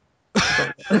 Do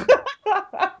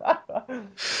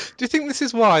you think this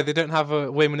is why they don't have a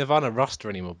Women of Honor roster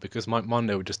anymore? Because Mike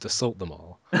Mondo would just assault them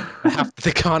all.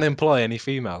 They can't employ any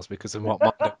females because of what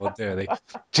Mondo will do.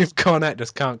 Jim Cornette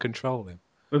just can't control him.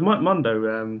 Was Mike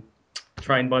Mondo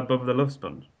trained by Bubba the Love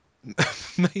Sponge?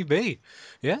 Maybe.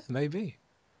 Yeah, maybe.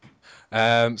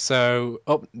 So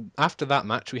up after that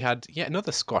match, we had yet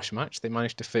another squash match. They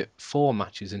managed to fit 4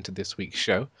 matches into this week's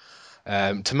show.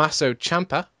 Tommaso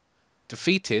Ciampa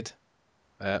defeated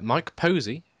Mike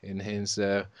Posey in his,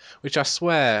 which I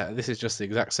swear this is just the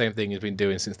exact same thing he's been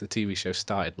doing since the TV show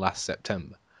started last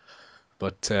September.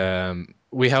 But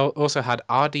we also had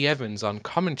R.D. Evans on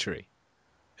commentary,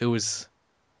 who was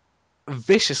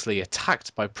viciously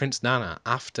attacked by Prince Nana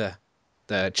after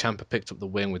the Ciampa picked up the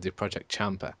win with the Project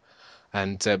Ciampa.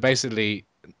 And basically,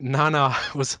 Nana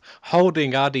was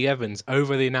holding R.D. Evans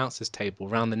over the announcer's table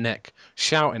around the neck,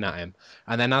 shouting at him.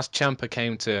 And then as Ciampa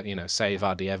came to, save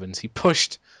R.D. Evans, he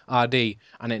pushed R.D.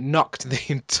 and it knocked the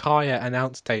entire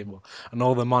announce table and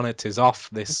all the monitors off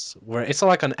this. Where it's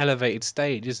like an elevated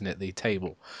stage, isn't it? The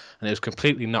table, and it was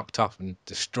completely knocked off and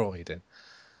destroyed. And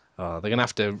they're gonna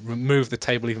have to remove the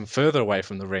table even further away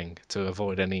from the ring to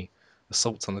avoid any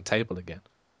assaults on the table again.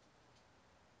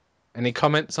 Any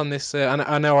comments on this?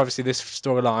 I know obviously this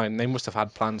storyline, they must have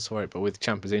had plans for it, but with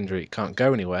Ciampa's injury, it can't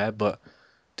go anywhere. But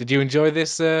did you enjoy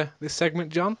this this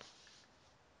segment, John?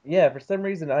 Yeah, for some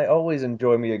reason, I always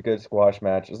enjoy me a good squash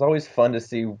match. It's always fun to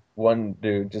see one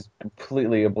dude just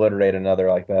completely obliterate another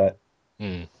like that.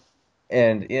 Mm.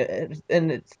 And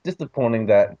it's disappointing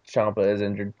that Ciampa is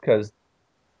injured because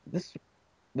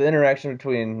the interaction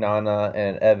between Nana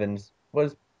and Evans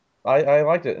was, I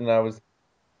liked it, and I was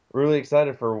really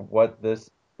excited for what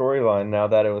this storyline, now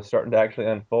that it was starting to actually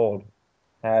unfold,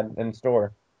 had in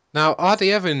store. Now,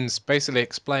 R.D. Evans basically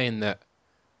explained that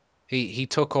he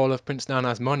took all of Prince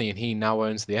Nana's money and he now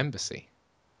owns the embassy.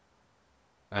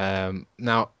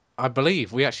 Now, I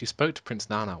believe we actually spoke to Prince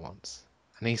Nana once,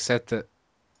 and he said that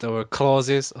there were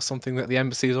clauses or something that the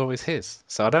embassy is always his.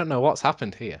 So I don't know what's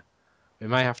happened here. We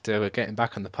may have to get him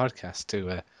back on the podcast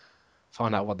to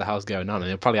find out what the hell's going on, and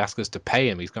he'll probably ask us to pay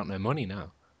him. He's got no money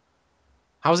now.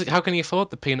 How can he afford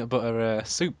the peanut butter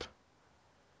soup?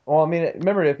 Well, I mean,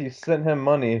 remember, if you send him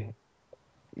money,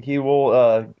 he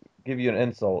will give you an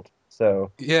insult.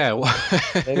 So yeah,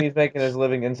 maybe he's making his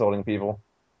living insulting people.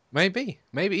 Maybe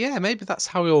that's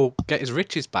how he'll get his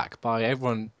riches back, by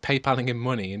everyone PayPaling him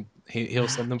money, and he'll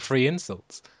send them free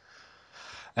insults.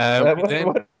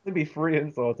 What would be free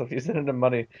insults if you send him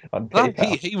money on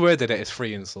PayPal? He worded it as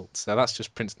free insults, so that's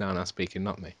just Prince Nana speaking,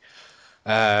 not me.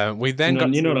 We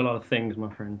then you know a lot of things,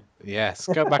 my friend. Yes,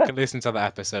 go back and listen to that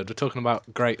episode. We're talking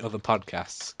about great other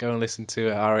podcasts. Go and listen to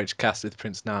RH Cast with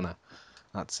Prince Nana.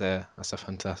 That's a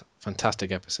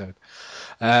fantastic episode.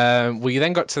 We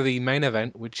then got to the main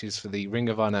event, which is for the Ring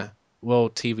of Honor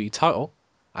World TV title,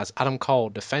 as Adam Cole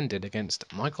defended against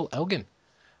Michael Elgin.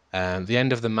 The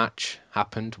end of the match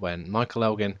happened when Michael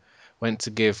Elgin went to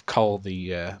give Cole the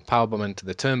powerbomb into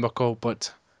the turnbuckle,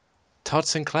 but Todd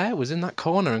Sinclair was in that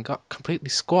corner and got completely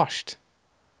squashed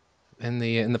in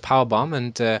the powerbomb,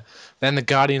 and then the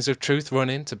Guardians of Truth run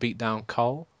in to beat down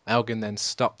Cole. Elgin then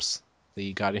stops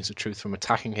the Guardians of Truth from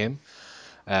attacking him.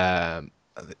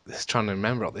 Just trying to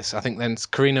remember all this. I think then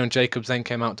Carino and Jacobs then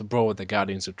came out to brawl with the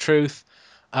Guardians of Truth.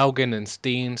 Elgin and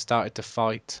Steen started to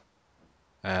fight.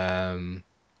 Then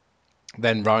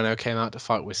Rhino came out to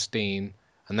fight with Steen,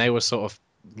 and they were sort of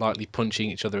lightly punching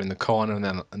each other in the corner and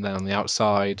then on the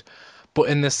outside. But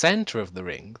in the center of the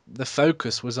ring, the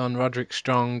focus was on Roderick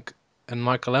Strong and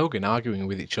Michael Elgin arguing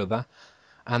with each other.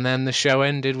 And then the show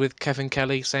ended with Kevin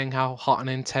Kelly saying how hot and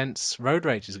intense Road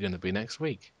Rage is going to be next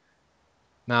week.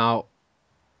 Now,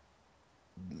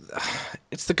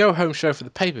 it's the go-home show for the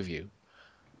pay-per-view.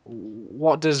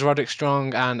 What does Roderick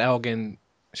Strong and Elgin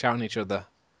shouting at each other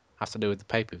have to do with the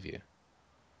pay-per-view?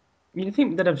 You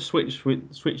think they'd have switched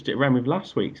it around with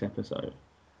last week's episode,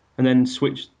 and then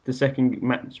switched the second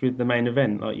match with the main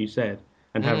event, like you said,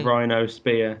 and have Rhino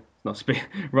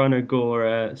Rhino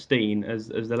Gore Steen as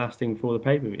the last thing before the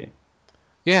pay-per-view.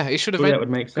 Yeah, it should have. That would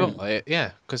make sense.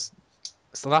 Yeah, because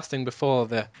it's the last thing before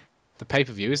the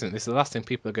pay-per-view, isn't it? This is the last thing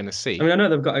people are going to see. I mean, I know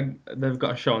they've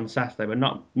got a show on Saturday, but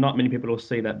not many people will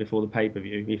see that before the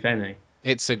pay-per-view, if any.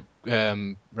 It's a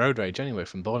Road Rage anyway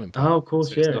from Boiling Point. Oh, of course,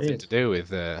 so yeah. It's nothing to do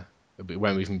with it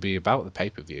won't even be about the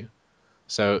pay-per-view.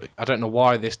 So I don't know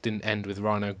why this didn't end with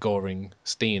Rhino goring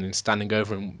Steen and standing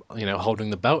over him, holding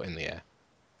the belt in the air.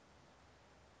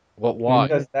 Why?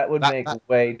 Because that would make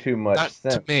way too much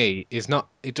sense. To me, is not.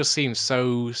 It just seems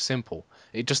so simple.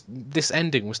 This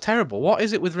ending was terrible. What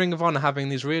is it with Ring of Honor having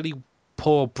these really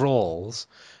poor brawls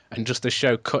and just the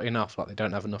show cutting off like they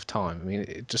don't have enough time? I mean,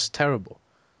 it's just terrible.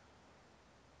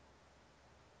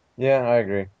 Yeah, I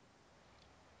agree.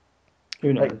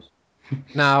 Who knows?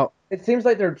 Now, it seems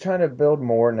like they're trying to build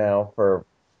more now for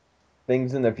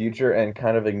things in the future and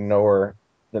kind of ignore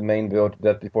the main build to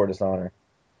Death Before Dishonor.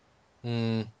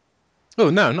 Oh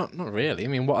no, not really. I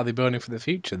mean, what are they building for the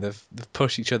future? They've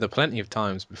pushed each other plenty of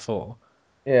times before.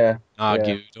 Yeah.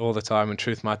 Argued all the time, and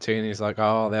Truth Martini's like,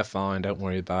 oh, they're fine, don't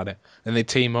worry about it. Then they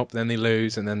team up, then they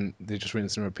lose, and then they just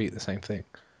rinse and repeat the same thing.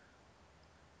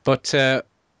 But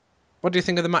what do you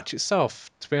think of the match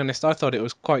itself? To be honest, I thought it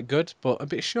was quite good, but a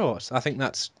bit short. I think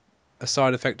that's a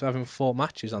side effect of having 4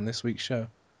 matches on this week's show.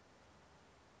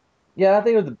 Yeah, I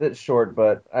think it was a bit short,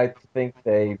 but I think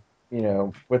they,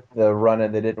 with the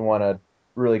run-in, they didn't want to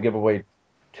really give away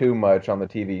too much on the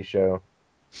TV show.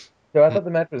 So I thought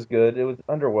the match was good. It was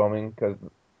underwhelming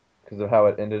because of how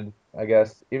it ended, I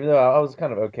guess. Even though I was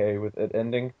kind of okay with it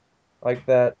ending like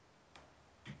that,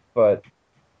 but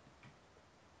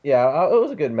yeah, it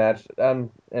was a good match.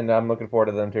 And I'm looking forward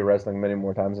to them two wrestling many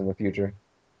more times in the future.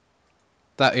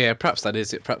 Perhaps that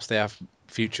is it. Perhaps they have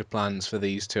future plans for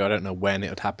these two. I don't know when it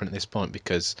would happen at this point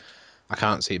because I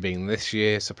can't see it being this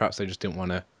year. So perhaps they just didn't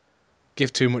want to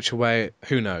give too much away.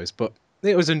 Who knows? But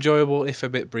it was enjoyable, if a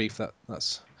bit brief. That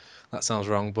sounds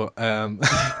wrong, but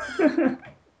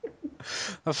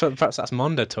perhaps that's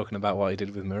Mondo talking about what he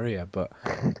did with Maria. But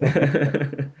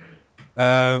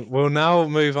we'll now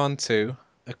move on to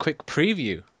a quick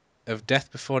preview of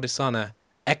Death Before Dishonor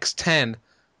X10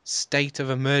 State of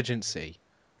Emergency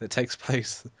that takes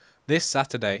place this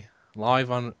Saturday live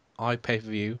on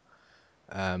iPay-per-view,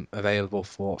 available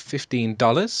for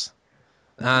 $15.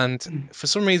 And for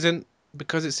some reason,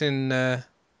 because it's in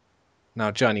now,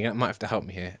 John, you might have to help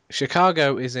me here.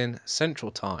 Chicago is in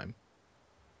Central Time.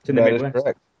 It's in the Midwest.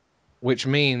 Correct. Which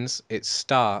means it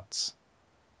starts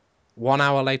 1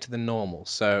 hour later than normal.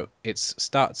 So it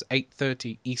starts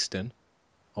 8:30 Eastern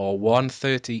or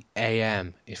 1:30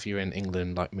 a.m. if you're in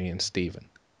England like me and Stephen.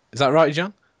 Is that right,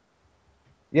 John?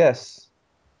 Yes.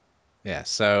 Yeah,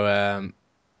 so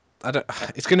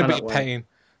it's going to be a pain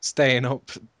staying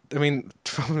up. I mean,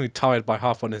 probably tired by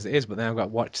half one as it is, but then I've got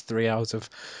to watch 3 hours of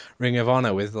Ring of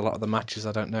Honor with a lot of the matches.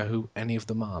 I don't know who any of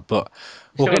them are, but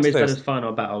we'll get to this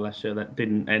final battle last year that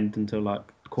didn't end until like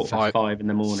 5:15 in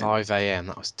the morning. 5 a.m.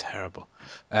 That was terrible.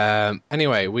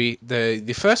 Anyway,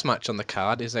 the first match on the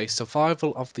card is a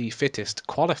survival of the fittest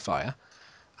qualifier.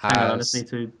 Hang on, I just need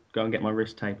to go and get my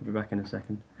wrist tape. I'll be back in a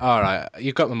second. All right,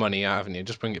 you've got the money, haven't you?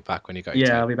 Just bring it back when you got your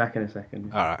tape. I'll be back in a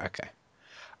second. All right, okay.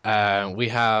 We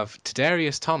have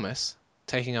Tadarius Thomas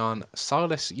taking on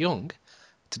Silas Young.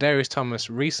 Tadarius Thomas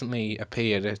recently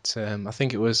appeared at, I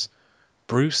think it was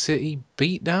Brew City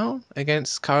Beatdown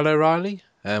against Kyle O'Reilly,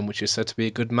 which is said to be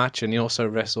a good match, and he also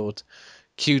wrestled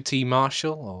QT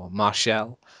Marshall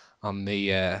on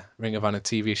the Ring of Honor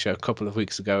TV show a couple of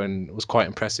weeks ago and was quite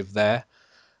impressive there.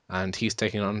 And he's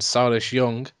taking on Silas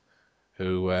Young,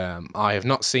 who I have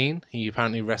not seen. He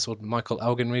apparently wrestled Michael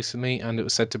Elgin recently, and it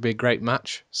was said to be a great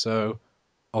match. So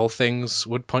all things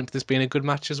would point to this being a good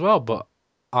match as well. But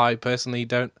I personally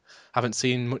haven't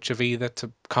seen much of either to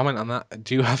comment on that.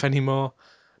 Do you have any more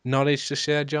knowledge to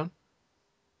share, John?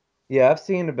 Yeah, I've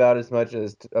seen about as much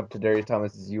of Tadarius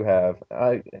Thomas as you have.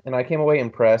 I came away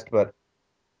impressed, but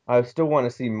I still want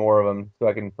to see more of him so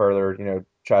I can further,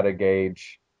 try to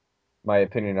gauge my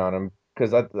opinion on him.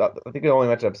 Because I think the only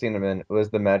match I've seen him in was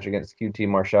the match against QT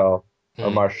Marshall, or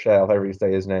Marshall, however you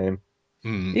say his name.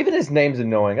 Even his name's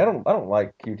annoying. I don't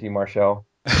like QT Marshall.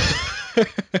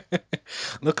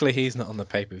 Luckily, he's not on the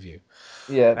pay-per-view.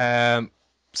 Yeah.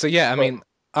 So yeah, I mean,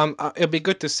 it'll be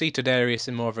good to see Tadarius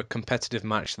in more of a competitive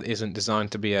match that isn't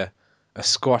designed to be a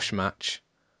squash match.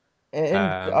 And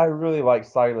I really like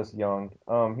Silas Young.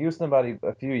 He was somebody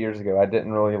a few years ago I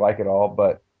didn't really like at all,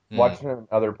 but watching him in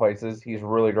other places, he's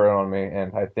really grown on me,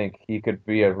 and I think he could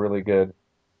be a really good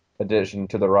addition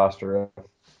to the roster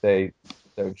if they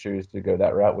choose to go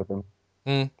that route with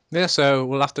him. Yeah, so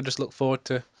we'll have to just look forward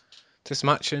to this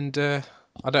match, and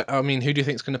I mean, who do you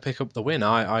think is going to pick up the win?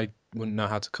 I wouldn't know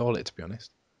how to call it, to be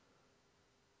honest.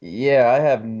 Yeah, I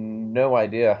have no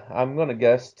idea. I'm going to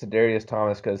guess Tadarius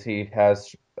Thomas because he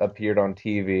has appeared on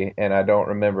TV, and I don't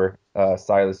remember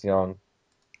Silas Young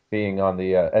being on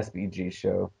the SBG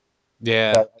show.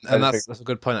 Yeah, and that's a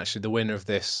good point, actually. The winner of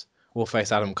this will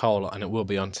face Adam Cole, and it will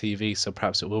be on TV, so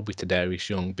perhaps it will be Tadarius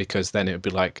Young, because then it would be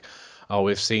like, oh,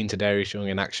 we've seen Tadarius Young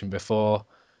in action before.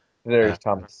 Tadarius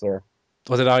Thomas, sir.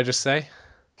 What did I just say?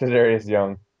 Tadarius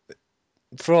Young.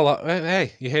 For all that,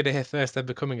 hey, you heard it here first. They're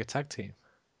becoming a tag team.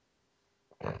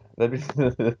 That'd be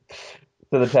so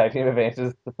the tag team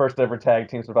advances, the first ever tag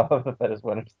team survival of the fittest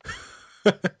winners.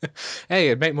 Hey,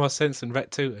 it'd make more sense than Rhett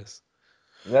Tutors.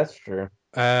 That's true.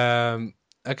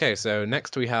 Okay, so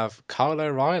next we have Kyle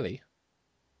O'Reilly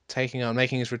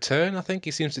making his return. I think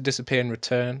he seems to disappear and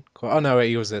return. Oh no,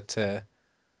 he was at.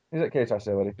 He's at Cage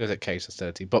Hostility. He was at Cage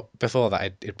Hostility, but before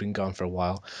that, it'd been gone for a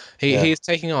while. He's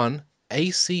taking on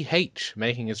ACH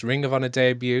making his Ring of Honor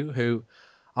debut, who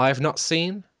I have not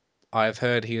seen. I have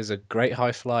heard he is a great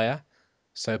high flyer,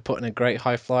 so putting a great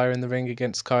high flyer in the ring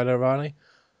against Kyle O'Reilly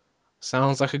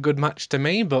sounds like a good match to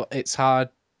me, but it's hard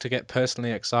to get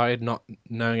personally excited not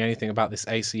knowing anything about this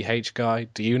ACH guy.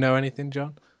 Do you know anything,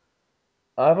 John?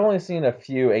 I've only seen a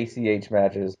few ACH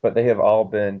matches, but they have all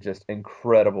been just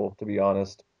incredible, to be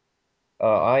honest.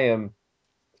 I am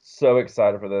so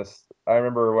excited for this. I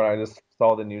remember when I just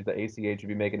saw the news that ACH would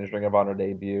be making his Ring of Honor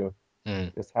debut.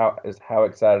 Just how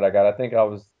excited I got. I think I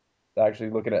was actually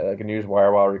looking at like a news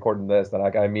wire while recording this, and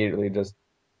like I immediately just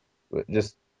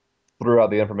threw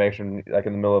out the information like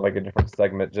in the middle of like a different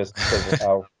segment just because of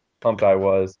how pumped I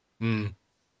was. And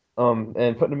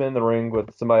putting him in the ring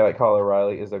with somebody like Kyle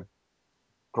O'Reilly is a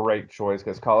great choice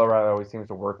because Kyle O'Reilly always seems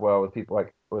to work well with people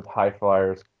like with high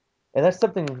flyers. And that's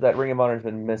something that Ring of Honor has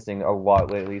been missing a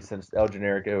lot lately since El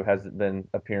Generico hasn't been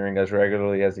appearing as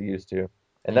regularly as he used to.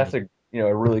 And that's a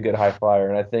really good high flyer.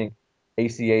 And I think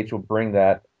ACH will bring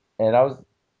that. And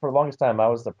for the longest time, I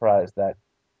was surprised that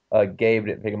Gabe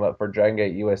didn't pick him up for Dragon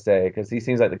Gate USA because he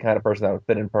seems like the kind of person that would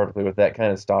fit in perfectly with that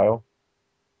kind of style.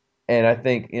 And I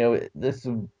think,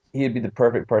 he'd be the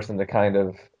perfect person to kind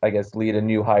of, I guess, lead a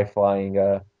new high flying.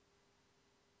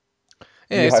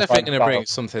 It's definitely going to bring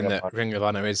something that Ring of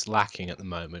Honor is lacking at the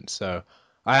moment. So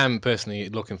I am personally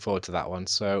looking forward to that one.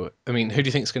 So, I mean, who do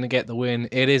you think is going to get the win?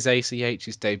 It is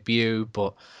ACH's debut,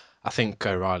 but I think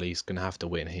O'Reilly's going to have to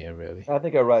win here, really. I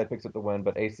think O'Reilly picks up the win,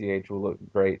 but ACH will look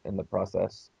great in the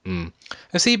process.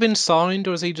 Has he been signed,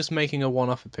 or is he just making a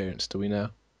one-off appearance? Do we know?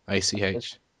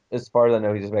 ACH? As far as I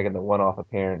know, he's just making the one-off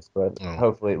appearance, but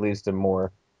hopefully it leads to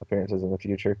more appearances in the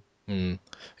future.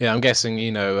 Yeah, I'm guessing,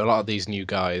 a lot of these new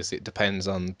guys, it depends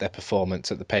on their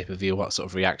performance at the pay-per-view, what sort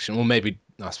of reaction. Well, maybe,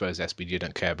 I suppose SBG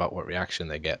don't care about what reaction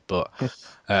they get, but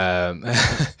I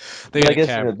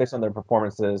guess based on their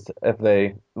performances, if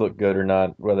they look good or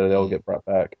not, whether they'll get brought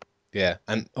back. Yeah,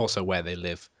 and also where they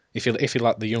live. If you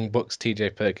like the Young Bucks,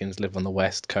 TJ Perkins live on the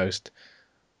West Coast,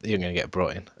 you're going to get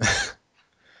brought in.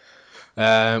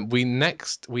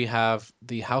 We have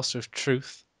the House of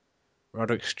Truth,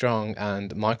 Roderick Strong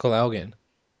and Michael Elgin,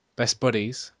 best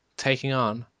buddies, taking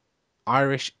on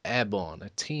Irish Airborne, a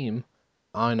team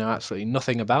I know absolutely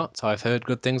nothing about. I've heard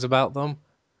good things about them.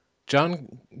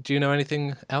 John, do you know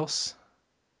anything else?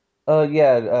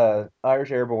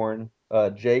 Irish Airborne,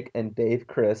 Jake and Dave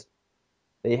Crisp,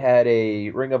 they had a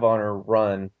Ring of Honor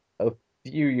run a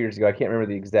few years ago. I can't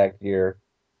remember the exact year.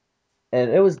 And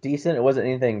it was decent. It wasn't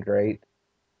anything great.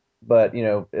 But,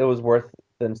 it was worth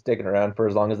them sticking around for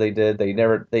as long as they did. They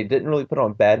didn't really put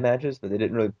on bad matches, but they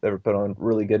didn't really ever put on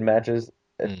really good matches,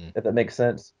 if that makes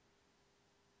sense.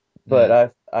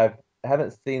 But I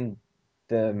haven't seen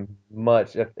them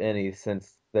much, if any,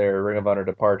 since their Ring of Honor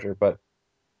departure. But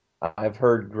I've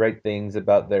heard great things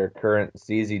about their current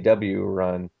CZW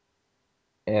run,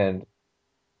 and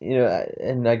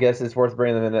and I guess it's worth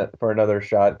bringing them in for another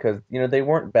shot because they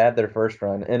weren't bad their first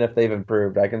run, and if they've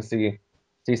improved, I can see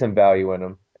some value in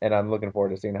them. And I'm looking forward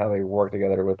to seeing how they work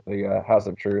together with the House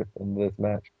of Truth in this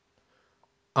match.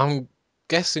 I'm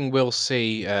guessing we'll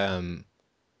see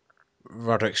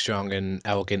Roderick Strong and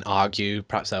Elgin argue.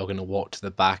 Perhaps Elgin will walk to the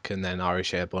back and then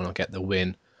Irish Airborne will get the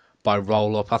win by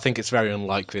roll-up. I think it's very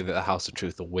unlikely that the House of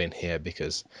Truth will win here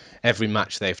because every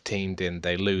match they've teamed in,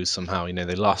 they lose somehow.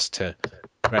 They lost to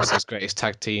Wrestling's Greatest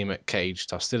Tag Team at Caged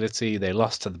Hostility. They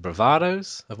lost to the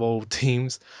Bravados, of all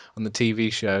teams, on the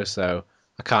TV show. So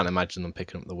I can't imagine them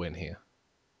picking up the win here.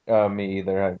 Me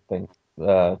either. I think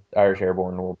Irish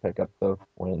Airborne will pick up the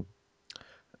win.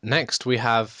 Next, we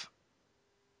have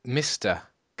Mr.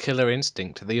 Killer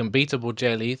Instinct, the unbeatable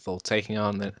Jay Lethal, taking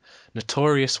on the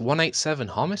notorious 187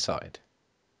 Homicide.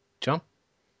 John?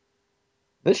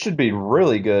 This should be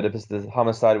really good if it's the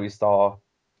Homicide we saw.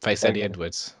 Face Eddie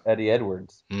Edwards. Eddie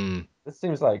Edwards. This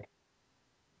seems like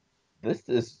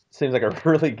a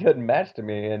really good match to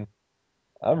me, and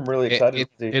I'm really excited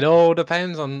to see. It all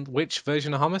depends on which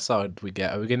version of Homicide we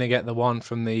get. Are we going to get the one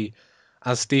from the,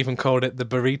 as Stephen called it, the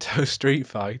Burrito Street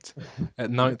Fight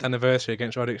at 9th anniversary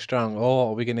against Roderick Strong, or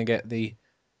are we going to get the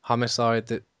Homicide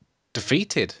that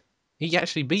defeated? He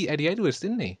actually beat Eddie Edwards,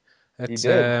 didn't he? He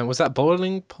did. Was that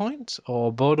Boiling Point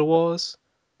or Border Wars?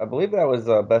 I believe that was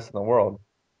Best in the World.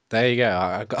 There you go.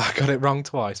 I got it wrong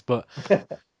twice, but who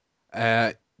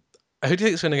do you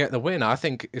think is going to get the win? I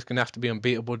think it's going to have to be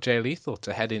unbeatable Jay Lethal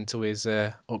to head into his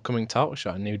upcoming title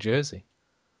shot in New Jersey.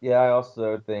 Yeah, I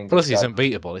also think. Plus, he's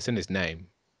unbeatable. It's in his name.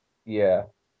 Yeah.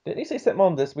 Didn't he say something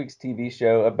on this week's TV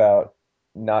show about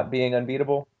not being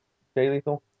unbeatable, Jay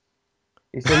Lethal?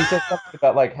 He said something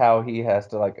about like how he has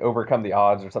to like overcome the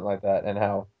odds or something like that, and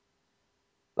how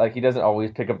like he doesn't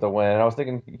always pick up the win. I was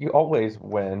thinking you always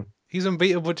win. He's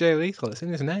unbeatable Jay Lethal. It's in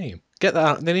his name. Get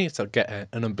that. They need to get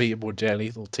an unbeatable Jay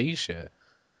Lethal T-shirt.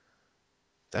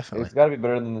 Definitely. It's got to be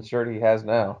better than the shirt he has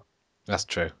now. That's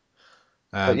true.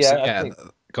 But yeah,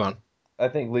 go on. I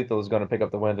think Lethal is going to pick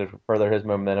up the win to further his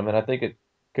momentum, and I think it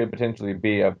could potentially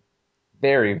be a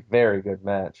very, very good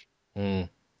match.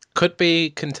 Could be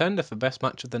contender for best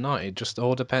match of the night. It just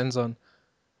all depends on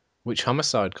which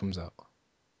homicide comes out.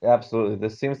 Absolutely.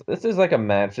 This is like a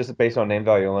match just based on name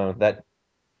value alone that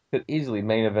could easily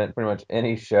main event pretty much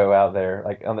any show out there,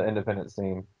 like on the independent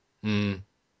scene.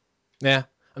 Yeah.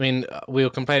 I mean, we were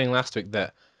complaining last week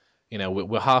that, you know,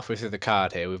 we're halfway through the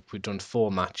card here. We've done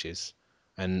 4 matches,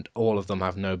 and all of them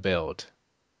have no build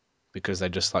because they're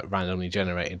just like randomly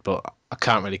generated. But I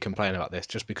can't really complain about this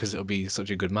just because it'll be such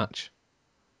a good match.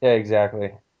 Yeah,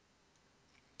 exactly.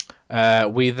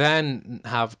 We then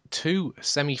have 2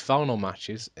 semi-final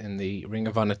matches in the Ring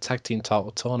of Honor Tag Team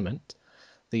Title Tournament.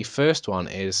 The first one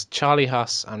is Charlie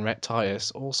Haas and Rhett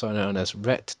Titus, also known as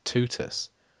Rhett Tutus,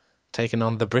 taking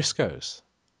on the Briscoes.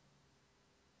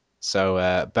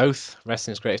 So both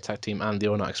Wrestling's Greatest Tag Team and the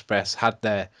All Night Express had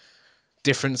their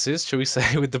differences, shall we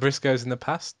say, with the Briscoes in the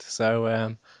past.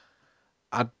 So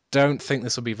I don't think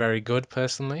this will be very good,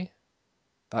 personally.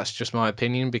 That's just my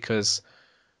opinion because,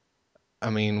 I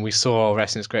mean, we saw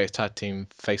Wrestling's Greatest Tag Team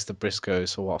face the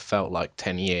Briscoes for what felt like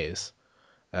 10 years.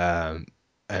 And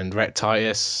Rhett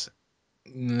Titus,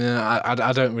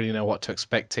 I don't really know what to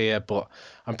expect here, but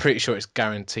I'm pretty sure it's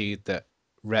guaranteed that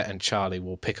Rhett and Charlie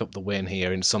will pick up the win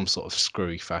here in some sort of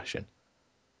screwy fashion.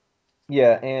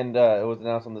 Yeah, and it was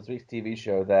announced on this week's TV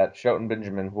show that Shelton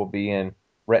Benjamin will be in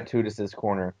Rhett Tutus's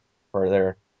corner for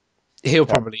their... He'll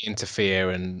probably interfere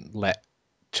and let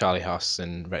Charlie Haas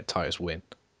and Rhett Titus win.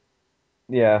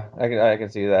 Yeah, I can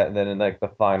see that. And then in like the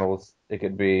finals, it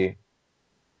could be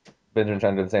Benjamin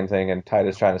trying to do the same thing and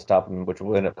Titus trying to stop him, which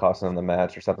will end up costing him the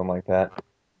match or something like that.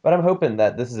 But I'm hoping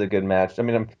that this is a good match. I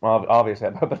mean, I'm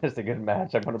hoping it's a good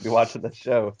match. I'm going to be watching the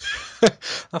show.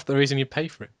 That's the reason you pay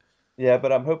for it. Yeah,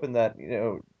 but I'm hoping that,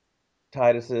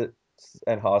 Titus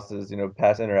and Haas's,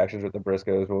 past interactions with the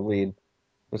Briscoes will lead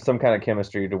with some kind of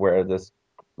chemistry to where this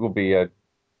will be a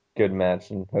good match,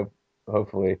 and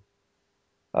hopefully.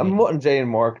 I'm wanting Jay and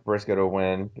Mark Briscoe to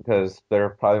win because they're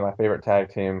probably my favorite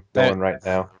tag team going right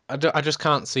now. I just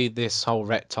can't see this whole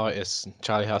Rhett Titus and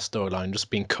Charlie Haas storyline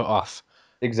just being cut off.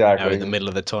 Exactly. In the middle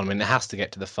of the tournament. It has to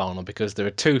get to the final because there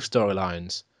are 2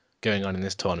 storylines going on in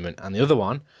this tournament, and the other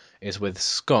one is with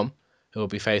Scum, who will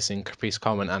be facing Caprice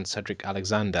Coleman and Cedric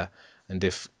Alexander. And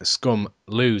if Scum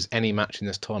lose any match in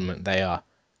this tournament, they are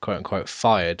quote unquote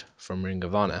fired from Ring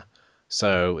of Honor.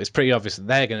 So it's pretty obvious that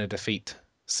they're going to defeat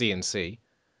CNC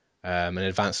and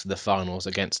advance to the finals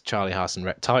against Charlie Haas and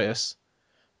Rhett Titus.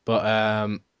 But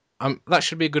that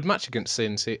should be a good match against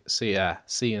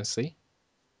CNC.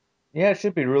 Yeah, it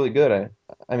should be really good.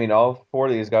 I mean, all 4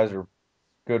 of these guys are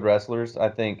good wrestlers. I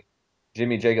think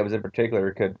Jimmy Jacobs in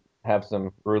particular could have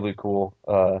some really cool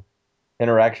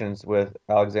interactions with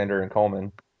Alexander and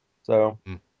Coleman. So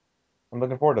I'm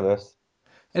looking forward to this.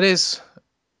 It is,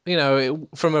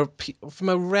 from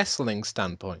a wrestling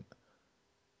standpoint,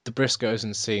 the Briscoes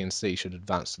and CNC should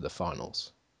advance to the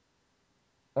finals.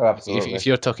 Oh, absolutely. If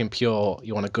you're talking pure,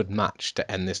 you want a good match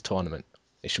to end this tournament,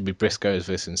 it should be Briscoes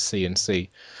versus CNC.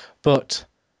 But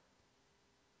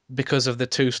because of the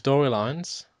 2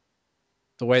 storylines,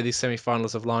 the way these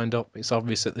semi-finals have lined up, it's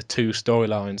obvious that the 2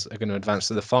 storylines are going to advance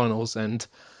to the finals, and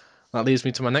that leads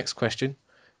me to my next question.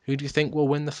 Who do you think will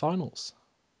win the finals?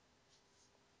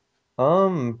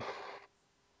 I'm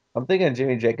thinking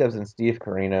Jimmy Jacobs and Steve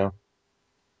Corino.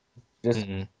 Just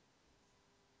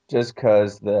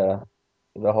because the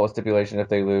whole stipulation, if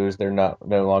they lose, they're no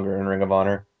longer in Ring of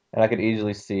Honor. And I could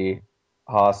easily see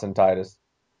Haas and Titus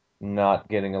not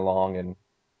getting along and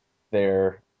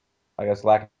their, I guess,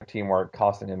 lack of teamwork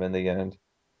costing him in the end.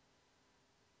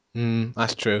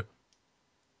 That's true.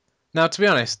 Now, to be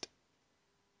honest,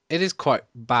 it is quite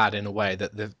bad in a way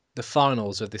that the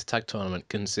finals of this tag tournament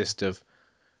consist of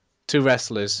 2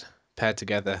 wrestlers paired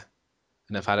together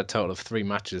and have had a total of 3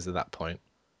 matches at that point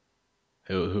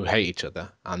who hate each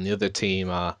other, and the other team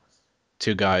are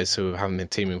 2 guys who haven't been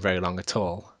teaming very long at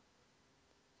all.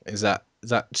 Is that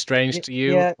strange to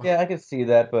you? Yeah, I can see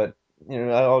that, but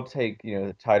I'll take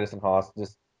Titus and Haas,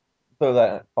 just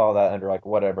follow that under like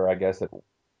whatever. I guess it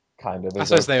kind of. I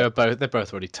suppose they're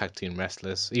both already tag team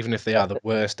wrestlers, even if they are the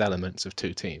worst elements of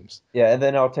 2 teams. Yeah, and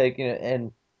then I'll take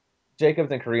and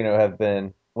Jacobs and Corino have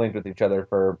been linked with each other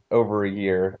for over a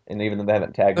year, and even though they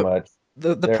haven't tagged much.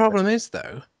 The problem is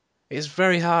though, it's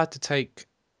very hard to take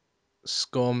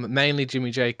Scum, mainly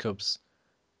Jimmy Jacobs,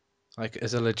 like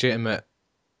as a legitimate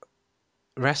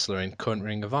wrestler in current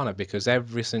Ring of Honor, because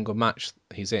every single match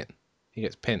he's in, he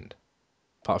gets pinned,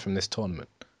 apart from this tournament.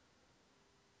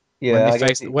 Yeah,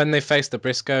 when they faced the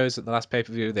Briscoes at the last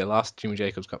pay-per-view, they lost. Jimmy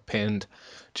Jacobs got pinned.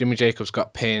 Jimmy Jacobs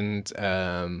got pinned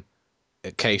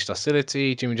at Caged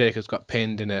Hostility. Jimmy Jacobs got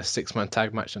pinned in a 6-man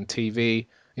tag match on TV.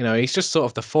 You know, he's just sort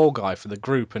of the fall guy for the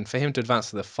group, and for him to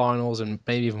advance to the finals and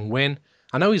maybe even win,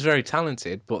 I know he's very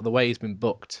talented, but the way he's been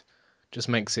booked just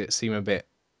makes it seem a bit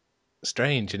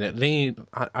strange. And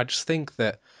I just think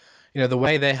that, you know, the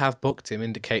way they have booked him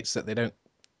indicates that they don't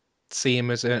see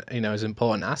him as a, you know, as an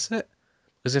important asset.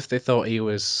 Because if they thought he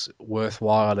was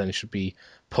worthwhile and should be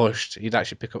pushed, he'd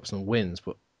actually pick up some wins.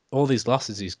 But all these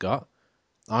losses he's got,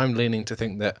 I'm leaning to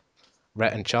think that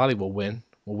Rhett and Charlie will win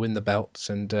the belts,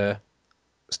 and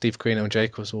Steve Corino and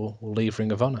Jacobs will leave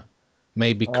Ring of Honor.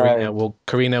 Maybe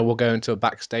Corino will go into a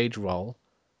backstage role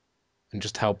and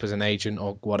just help as an agent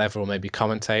or whatever, or maybe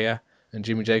commentator, and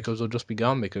Jimmy Jacobs will just be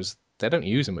gone because they don't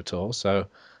use him at all. So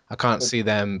I can't see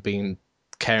them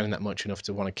caring that much enough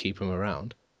to want to keep him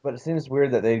around. But it seems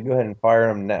weird that they go ahead and fire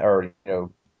him now, or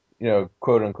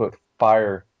quote unquote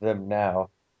fire them now,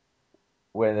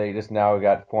 when they just now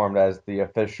got formed as the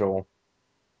official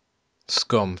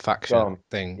Scum faction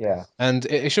thing. Yeah. And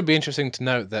it should be interesting to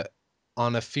note that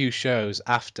on a few shows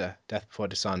after Death Before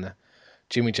Dishonor,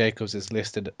 Jimmy Jacobs is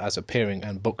listed as appearing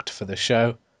and booked for the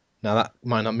show. Now that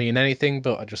might not mean anything,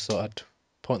 but I just thought I'd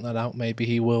point that out. Maybe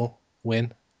he will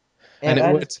win, and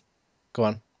it would. Go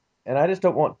on. And I just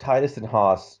don't want Titus and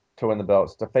Haas to win the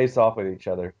belts, to face off with each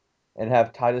other, and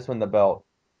have Titus win the belt,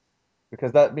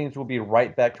 because that means we'll be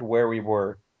right back to where we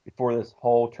were before this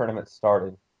whole tournament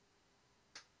started.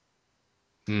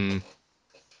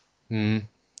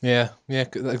 Yeah,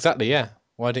 exactly, yeah.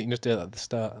 Why didn't you just do that at the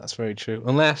start? That's very true.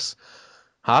 Unless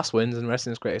Haas wins and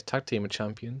Wrestling's Greatest Tag Team are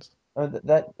champions. I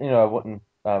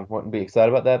wouldn't be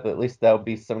excited about that, but at least that would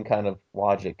be some kind of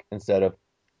logic instead of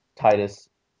Titus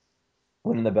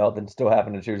winning the belt and still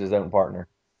having to choose his own partner.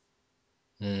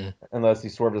 Unless he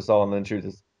swerves us all and then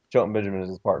chooses Shelton Benjamin as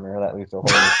his partner. That leaves a whole...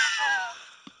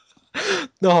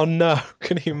 Oh no,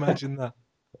 can you imagine that?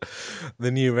 The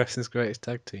new Wrestling's Greatest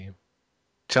Tag Team.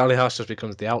 Charlie Haas just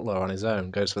becomes the outlaw on his own,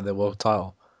 goes for the world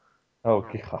title. Oh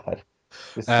god.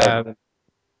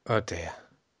 Oh dear.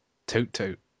 Toot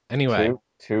toot. Anyway.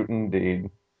 Toot indeed.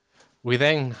 We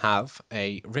then have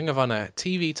a Ring of Honor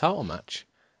TV title match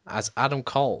as Adam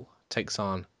Cole takes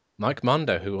on Mike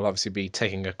Mondo, who will obviously be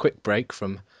taking a quick break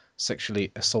from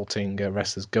sexually assaulting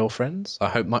wrestlers' girlfriends. I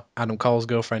hope Adam Cole's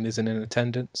girlfriend isn't in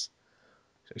attendance.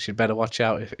 She'd better watch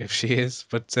out if she is.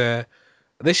 But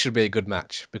this should be a good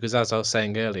match, because as I was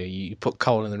saying earlier, you put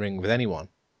Cole in the ring with anyone,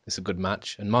 it's a good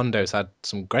match. And Mondo's had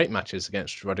some great matches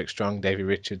against Roderick Strong, Davey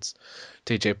Richards,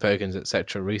 TJ Perkins,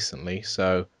 etc. recently.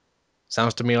 So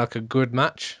sounds to me like a good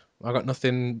match. I've got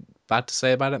nothing bad to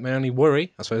say about it. My only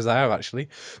worry, I suppose I have actually,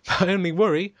 my only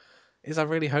worry is I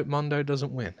really hope Mondo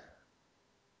doesn't win.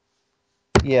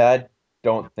 Yeah, I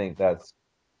don't think that's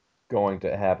going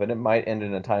to happen. It might end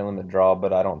in a time limit draw,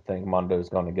 but I don't think Mondo's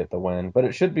going to get the win. But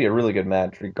it should be a really good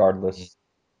match regardless.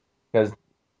 Because,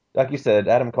 like you said,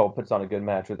 Adam Cole puts on a good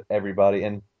match with everybody,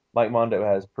 and Mike Mondo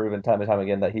has proven time and time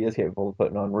again that he is capable of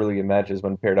putting on really good matches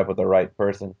when paired up with the right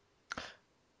person.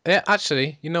 Yeah,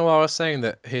 actually, you know, I was saying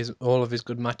that all of his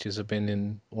good matches have been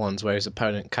in ones where his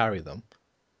opponent carried them.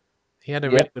 He had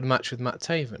a really good match with Matt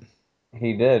Taven.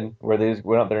 He did, where they just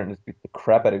went out there and just beat the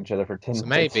crap out of each other for 10 minutes. So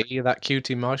maybe that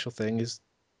QT Marshall thing is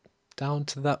down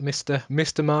to that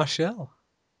Mr. Marshall.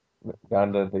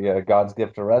 Down to the God's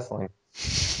gift to wrestling.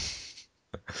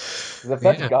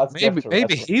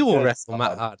 Maybe he will wrestle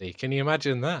Matt Hardy. Can you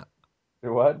imagine that?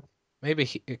 Do what? Maybe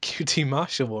QT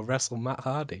Marshall will wrestle Matt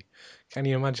Hardy. Can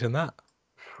you imagine that?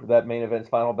 That main event's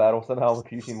final battle. Somehow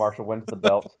QT Marshall wins the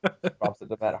belt, drops it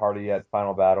to Matt Hardy at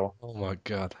final battle. Oh my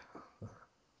god.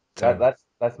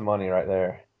 That's money right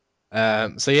there.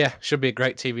 So yeah, should be a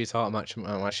great TV title match. I'm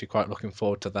actually quite looking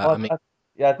forward to that. Well,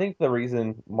 I think the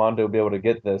reason Mondo will be able to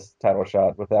get this title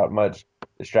shot without much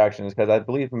distraction is because I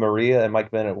believe Maria and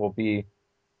Mike Bennett will be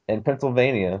in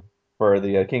Pennsylvania for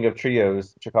the King of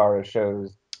Trios Chikara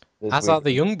shows. As are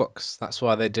the Young Bucks. That's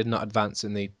why they did not advance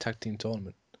in the tag team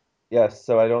tournament. Yes,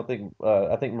 so I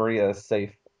think Maria is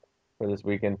safe for this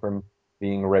weekend from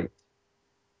being raped.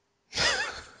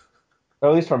 Or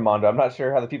at least from Mondo. I'm not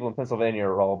sure how the people in Pennsylvania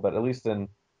roll, but at least in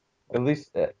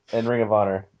Ring of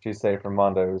Honor, she's safe from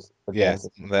Mondo's. Yes,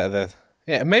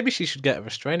 yeah. Maybe she should get a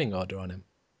restraining order on him.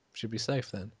 She'd be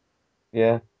safe then.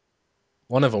 Yeah.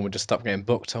 One of them would just stop getting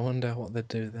booked. I wonder what they'd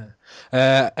do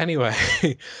there. Anyway,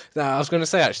 I was going to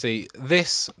say actually,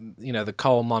 this, the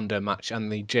Cole Mondo match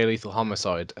and the Jay Lethal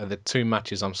Homicide are the two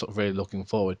matches I'm sort of really looking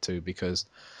forward to because,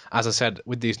 as I said,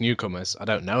 with these newcomers, I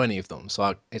don't know any of them,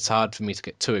 so it's hard for me to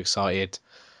get too excited.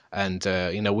 And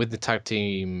with the tag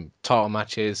team title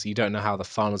matches, you don't know how the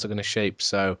finals are going to shape.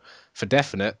 So for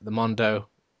definite, the Mondo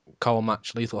Cole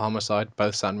match, Lethal Homicide,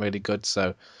 both sound really good.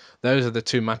 So those are the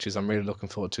two matches I'm really looking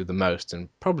forward to the most, and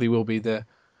probably will be the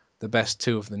best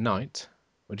two of the night.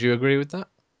 Would you agree with that?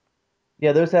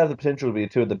 Yeah, those have the potential to be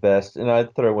two of the best. And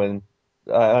I'd throw in,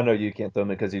 I know you can't throw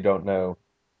them in because you don't know,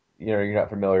 you're not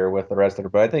familiar with the wrestler,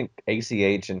 but I think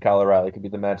ACH and Kyle O'Reilly could be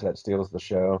the match that steals the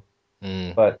show.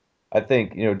 But I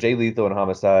think, Jay Lethal and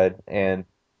Homicide and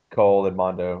Cole and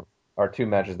Mondo are two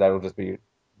matches that will just be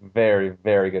very,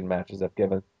 very good matches if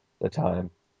given the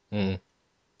time.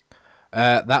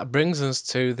 That brings us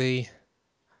to the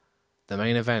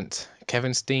main event.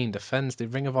 Kevin Steen defends the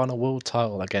Ring of Honor World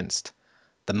title against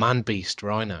the Man Beast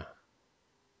Rhino.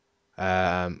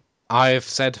 I've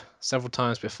said several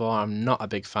times before I'm not a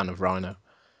big fan of Rhino.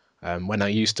 When I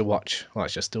used to watch, well,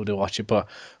 actually I still do watch it, but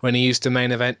when he used to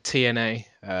main event TNA,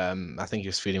 I think he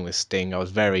was feuding with Sting. I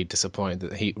was very disappointed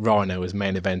that Rhino was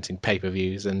main eventing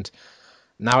pay-per-views, and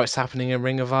now it's happening in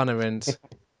Ring of Honor, and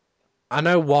I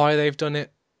know why they've done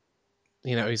it.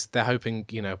 They're hoping,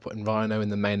 putting Rhino in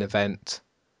the main event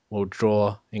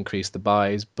will increase the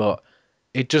buys, but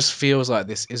it just feels like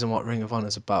this isn't what Ring of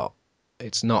Honor's about.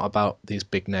 It's not about these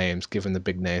big names, giving the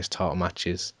big names title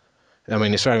matches. I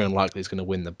mean, it's very unlikely he's going to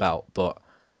win the belt, but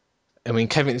I mean,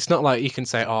 Kevin, it's not like you can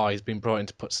say, oh, he's been brought in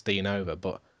to put Steen over,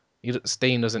 but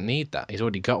Steen doesn't need that. He's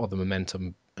already got all the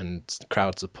momentum and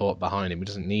crowd support behind him. He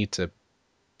doesn't need to,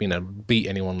 beat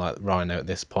anyone like Rhino at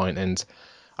this point, and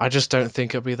I just don't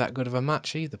think it'll be that good of a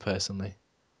match either, personally.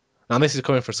 Now, this is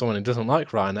coming from someone who doesn't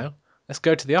like Rhino. Let's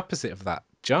go to the opposite of that.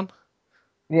 John?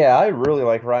 Yeah, I really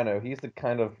like Rhino. He's the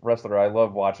kind of wrestler I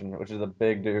love watching, which is a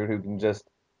big dude who can just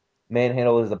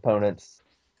manhandle his opponents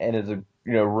and is a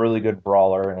really good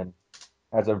brawler and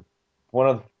has one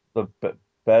of the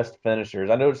best finishers.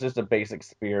 I know it's just a basic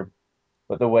spear,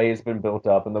 but the way it's been built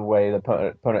up and the way the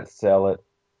opponents sell it,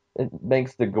 it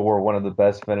makes the Gore one of the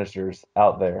best finishers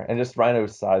out there. And just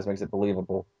Rhino's size makes it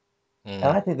believable. And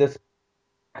I think this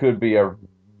could be a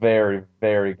very,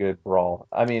 very good brawl.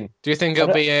 I mean, do you think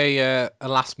it'll be a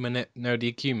last minute no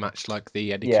DQ match like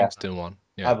the Eddie Kingston one?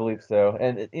 Yeah, I believe so.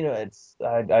 And it's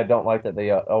I don't like that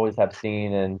they always have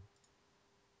Steen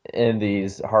in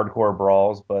these hardcore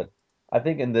brawls, but I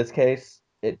think in this case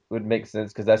it would make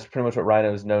sense because that's pretty much what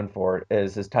Rhino is known for.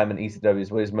 Is his time in ECW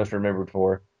is what he's most remembered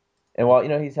for. And while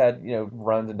he's had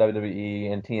runs in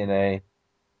WWE and TNA,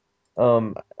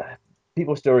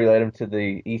 people still relate him to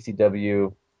the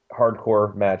ECW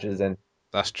hardcore matches, and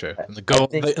that's true. And the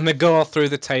goal through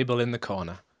the table in the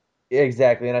corner.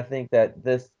 Exactly, and I think that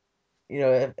this,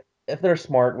 if they're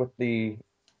smart with the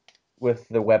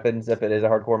weapons, if it is a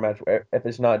hardcore match, if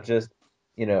it's not just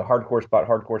hardcore spot,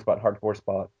 hardcore spot, hardcore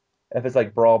spot, if it's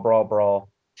like brawl, brawl, brawl,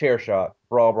 chair shot,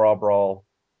 brawl, brawl, brawl,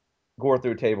 Gore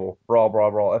through table, brawl, brawl,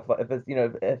 brawl. If it's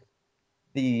if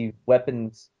the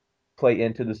weapons play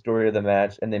into the story of the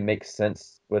match and they make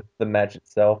sense with the match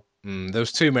itself. There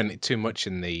was too much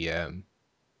in the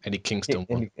Eddie Kingston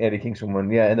one. Eddie Kingston one,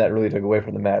 yeah, and that really took away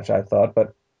from the match, I thought.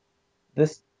 But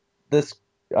this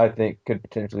I think could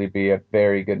potentially be a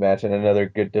very good match and another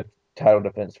good title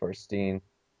defense for Steen.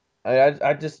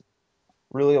 I just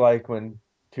really like when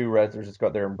two wrestlers just go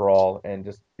out there and brawl and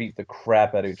just beat the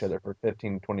crap out of each other for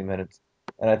 15, 20 minutes.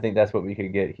 And I think that's what we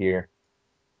could get here.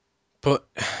 But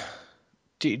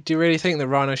do you really think that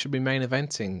Rhino should be main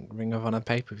eventing Ring of Honor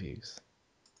pay-per-views?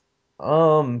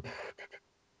 I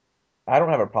don't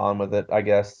have a problem with it, I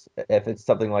guess. If it's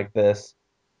something like this,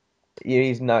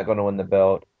 he's not going to win the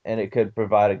belt, and it could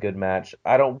provide a good match.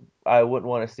 I wouldn't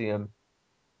want to see him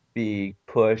be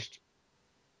pushed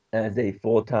as a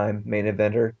full-time main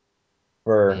eventer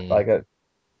for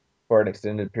for an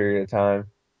extended period of time.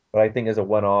 But I think as a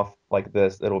one-off like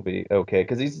this, it'll be okay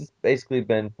because he's basically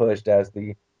been pushed as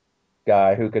the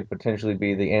guy who could potentially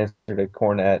be the answer to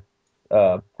Cornette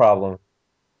problem.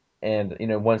 And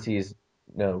once he's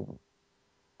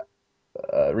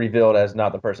revealed as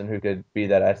not the person who could be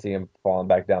that, I see him falling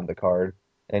back down the card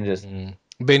and just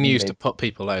being used to put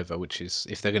people over, which is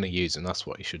if they're going to use him, that's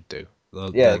what you should do.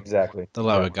 Exactly. The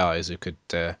lower guys who could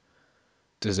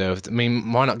deserve. I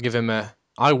mean, why not give him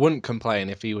I wouldn't complain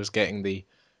if he was getting the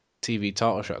TV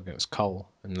title shot against Cole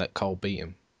and let Cole beat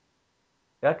him.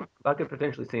 Yeah, I could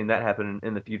potentially see that happen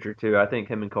in the future too. I think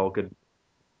him and Cole could.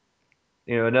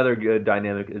 Another good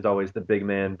dynamic is always the big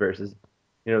man versus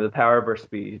the power versus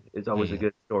speed is always a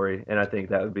good story, and I think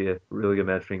that would be a really good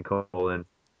match between Cole and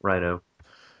Rhino.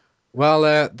 Well,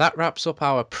 that wraps up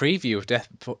our preview of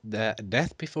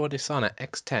Death Before Dishonor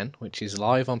X10, which is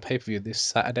live on pay-per-view this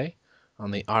Saturday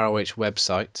on the ROH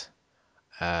website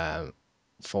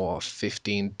for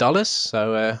 $15.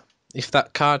 So if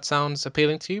that card sounds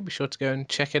appealing to you, be sure to go and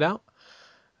check it out.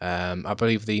 I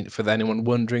believe for anyone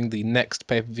wondering, the next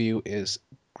pay-per-view is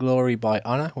Glory by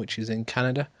Honor, which is in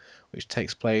Canada, which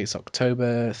takes place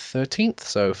October 13th,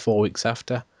 so 4 weeks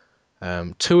after.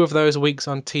 2 of those weeks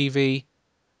on TV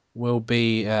will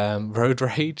be Road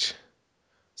Rage.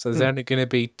 So there's only going to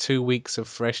be 2 weeks of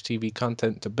fresh TV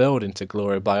content to build into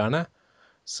Glory by Honor.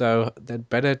 So they'd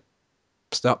better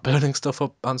start building stuff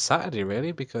up on Saturday,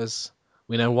 really, because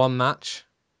we know one match,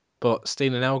 but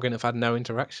Steen and Elgin have had no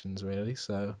interactions, really.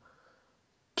 So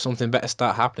something better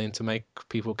start happening to make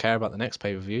people care about the next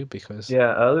pay-per-view, because... Yeah,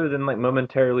 other than like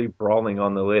momentarily brawling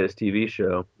on the latest TV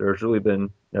show, there's really been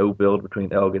no build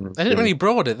between Elgin and They didn't really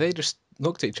brawl it. They just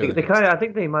looked at each other. They kind of, I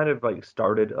think they might have like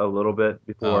started a little bit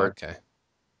before. Oh, okay.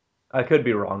 I could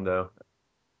be wrong though.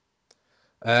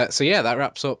 So yeah, that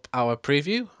wraps up our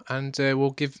preview, and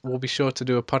we'll be sure to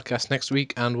do a podcast next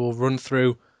week, and we'll run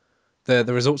through the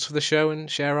results of the show and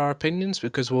share our opinions,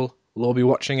 because we'll all be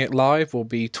watching it live. We'll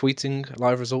be tweeting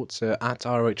live results at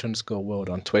ROH_world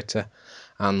on Twitter,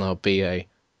 and there'll be a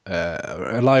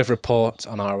live report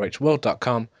on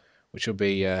ROHworld.com, which will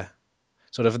be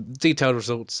sort of detailed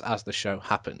results as the show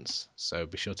happens. So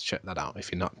be sure to check that out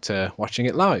if you're not watching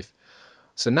it live.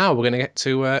 So now we're going to get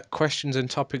to questions and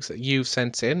topics that you've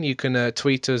sent in. You can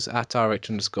tweet us at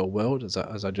ROH_world,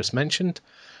 as I just mentioned.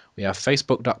 We have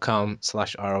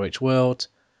facebook.com/ROHworld,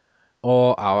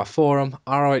 or our forum,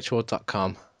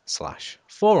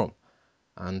 ROHworld.com/forum.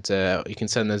 And you can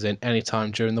send those in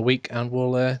anytime during the week, and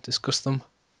we'll discuss them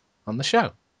on the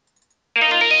show.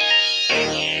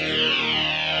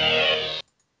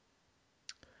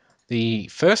 The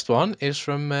first one is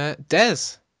from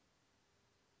Des.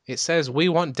 It says, "We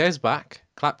want Des back.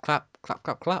 Clap, clap, clap,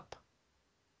 clap, clap."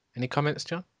 Any comments,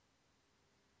 John?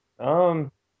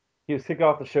 He was kicked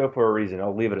off the show for a reason.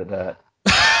 I'll leave it at that.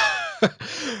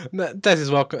 Des is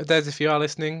welcome. Des, if you are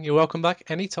listening, you're welcome back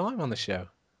anytime on the show.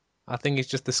 I think it's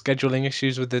just the scheduling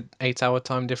issues with the 8-hour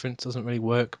time difference doesn't really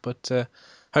work, but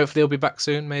hopefully he'll be back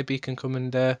soon. Maybe he can come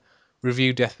and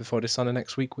review Death Before Dishonor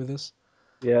next week with us.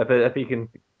 Yeah, if he can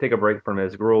take a break from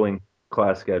his grueling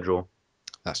class schedule.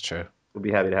 That's true. We'll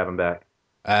be happy to have him back.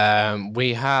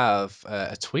 We have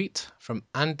a tweet from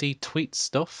Andy Tweet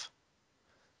Stuff.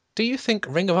 Do you think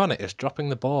Ring of Honor is dropping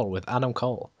the ball with Adam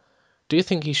Cole? Do you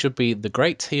think he should be the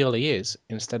great heel he is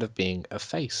instead of being a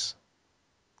face?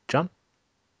 John?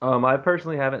 I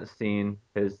personally haven't seen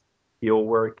his heel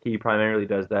work. He primarily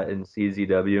does that in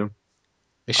CZW.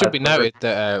 It should be noted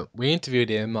that we interviewed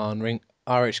him on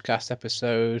RHcast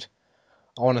episode,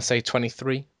 I want to say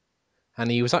 23. And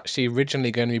he was actually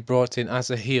originally going to be brought in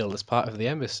as a heel as part of the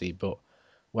Embassy, but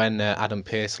when Adam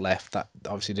Pearce left, that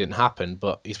obviously didn't happen.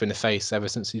 But he's been a face ever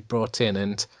since he's brought in,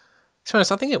 and to be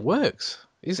honest, I think it works.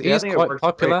 He's quite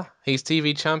popular. Great. He's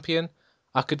TV champion.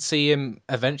 I could see him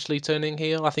eventually turning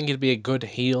heel. I think he'd be a good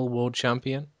heel world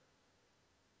champion.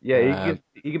 Yeah,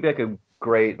 he could be like a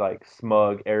great, like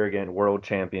smug, arrogant world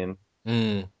champion.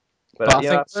 But I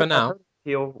think for now,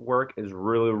 heel work is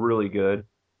really, really good.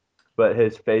 But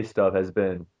his face stuff has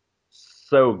been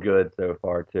so good so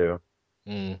far too.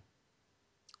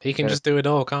 He can just do it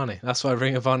all, can't he? That's why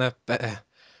Ring of Honor better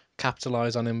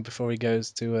capitalize on him before he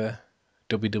goes to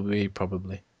WWE,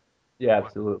 probably. Yeah,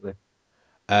 absolutely.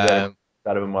 Out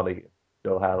of him while they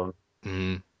still have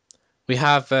him. We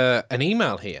have an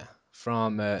email here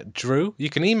from Drew. You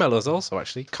can email us also,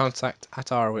 actually.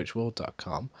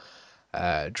 contact@rohworld.com.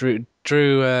 Drew,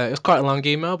 it was quite a long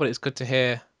email, but it's good to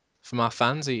hear from our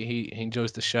fans. He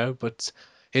enjoys the show. But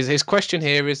his question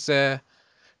here is,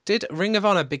 did Ring of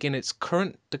Honor begin its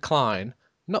current decline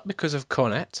not because of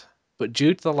Cornette, but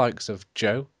due to the likes of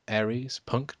Joe, Aries,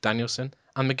 Punk, Danielson,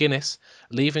 and McGuinness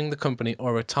leaving the company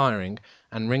or retiring,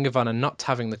 and Ring of Honor not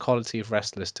having the quality of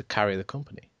wrestlers to carry the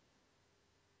company?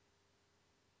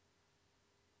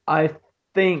 I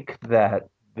think that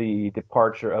the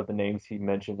departure of the names he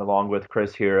mentioned, along with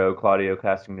Chris Hero, Claudio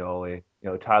Castagnoli,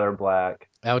 Tyler Black,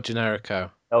 El Generico,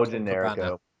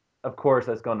 of course,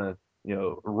 that's gonna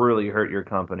really hurt your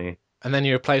company. And then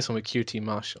you replace them with QT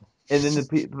Marshall. And then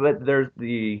but there's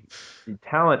the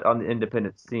talent on the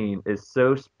independent scene is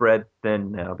so spread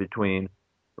thin now between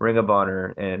Ring of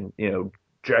Honor and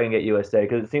Dragon Gate USA,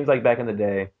 because it seems like back in the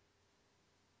day,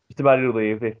 somebody would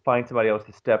leave, they find somebody else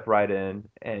to step right in,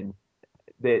 and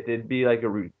it'd be like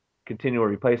a continual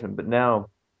replacement. But now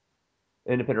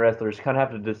independent wrestlers kind of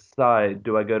have to decide,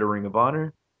 do I go to Ring of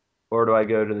Honor or do I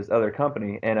go to this other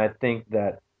company? And I think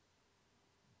that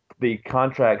the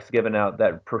contracts given out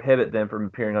that prohibit them from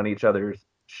appearing on each other's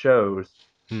shows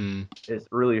is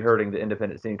really hurting the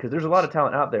independent scene, because there's a lot of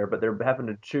talent out there, but they're having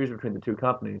to choose between the two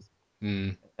companies.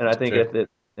 And I think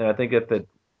if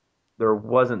there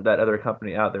wasn't that other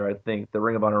company out there, I think the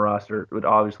Ring of Honor roster would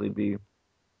obviously be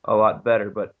a lot better.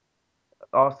 But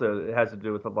also, it has to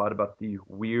do with a lot about the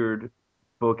weird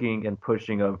booking and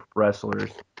pushing of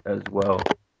wrestlers as well.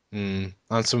 And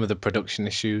some of the production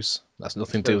issues. That's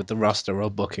nothing to do with the roster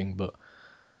or booking, but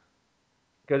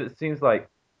because it seems like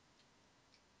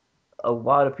a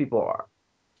lot of people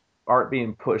aren't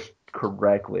being pushed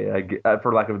correctly,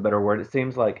 for lack of a better word. It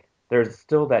seems like there's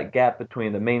still that gap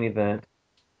between the main event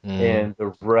and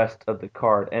the rest of the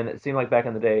card. And it seemed like back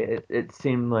in the day, it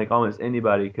seemed like almost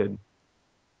anybody could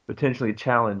potentially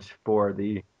challenge for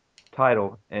the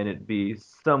title and it'd be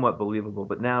somewhat believable.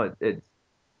 But now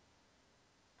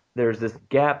there's this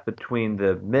gap between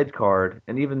the mid card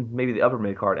and even maybe the upper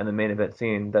mid card and the main event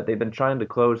scene that they've been trying to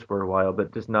close for a while,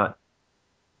 but just not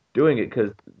doing it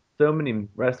because so many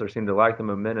wrestlers seem to lack the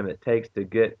momentum it takes to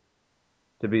get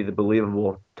to be the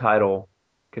believable title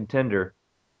contender.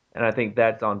 And I think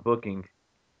that's on booking,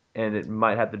 and it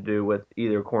might have to do with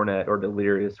either Cornette or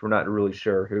Delirious. We're not really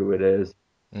sure who it is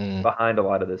behind a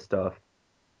lot of this stuff.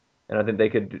 And I think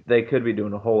they could be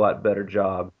doing a whole lot better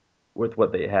job with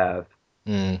what they have.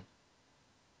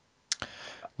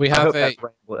 We have I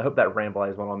hope that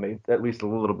ramblized one made at least a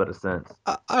little bit of sense.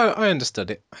 I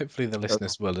understood it. Hopefully the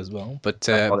listeners will as well. But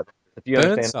if you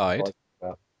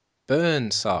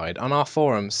Burnside on our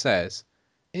forum says,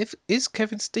 is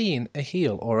Kevin Steen a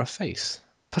heel or a face?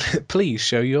 Please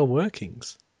show your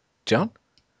workings. John?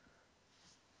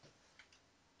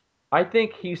 I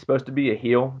think he's supposed to be a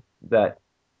heel, but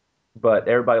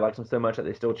everybody likes him so much that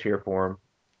they still cheer for him.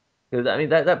 Because I mean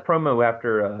that promo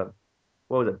after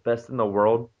what was it, Best in the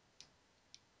World?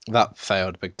 That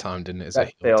failed big time, didn't it?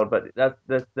 That failed, but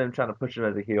that's them trying to push him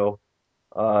as a heel.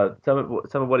 Some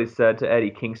of what he said to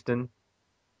Eddie Kingston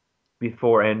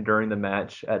before and during the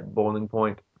match at Bowling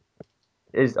Point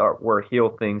were heel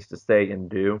things to say and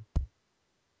do.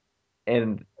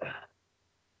 And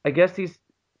I guess he's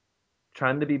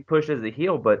trying to be pushed as a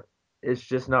heel, but it's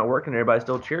just not working. Everybody's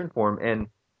still cheering for him. And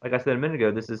like I said a minute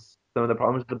ago, this is some of the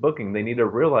problems with the booking. They need to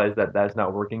realize that that's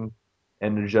not working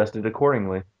and adjust it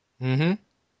accordingly. Mm-hmm.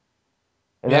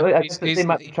 And I guess they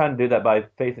might be trying to do that by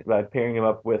pairing him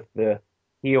up with the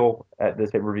heel at this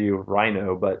pay-per-view,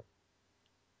 Rhino, but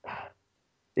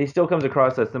he still comes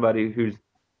across as somebody who's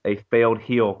a failed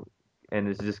heel and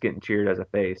is just getting cheered as a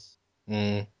face.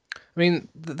 I mean,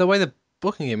 the way they're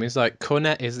booking him is like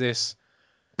Cornette is this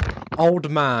old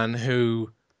man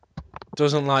who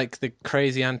doesn't like the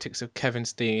crazy antics of Kevin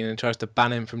Steen and tries to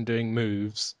ban him from doing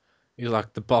moves. He's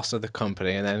like the boss of the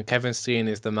company, and then Kevin Steen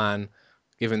is the man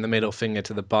giving the middle finger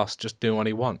to the boss, just doing what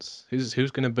he wants. Who's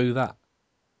going to boo that?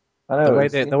 I know,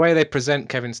 the way they present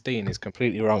Kevin Steen is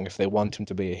completely wrong if they want him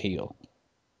to be a heel.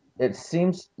 It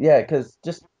seems, yeah, because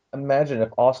just imagine if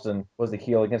Austin was the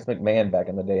heel against McMahon back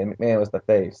in the day, and McMahon was the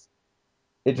face.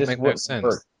 It just wouldn't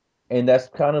work. And that's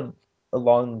kind of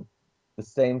along the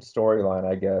same storyline,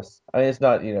 I guess. I mean, it's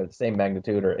not, the same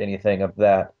magnitude or anything of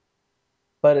that,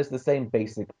 but it's the same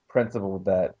basic principle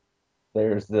that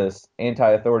there's this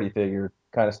anti-authority figure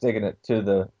kind of sticking it to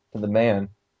the man,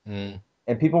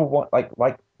 and people want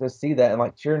like to see that and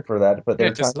like cheering for that. But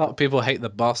because a lot of people hate the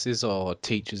bosses or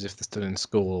teachers if they're still in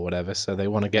school or whatever, so they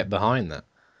want to get behind that.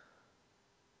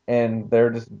 And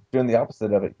they're just doing the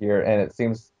opposite of it here, and it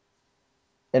seems.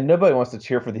 And nobody wants to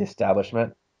cheer for the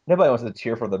establishment. Nobody wants to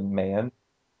cheer for the man,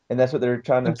 and that's what they're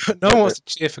trying to. No one wants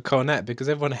to cheer for Cornette because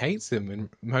everyone hates him, and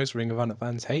most Ring of Honor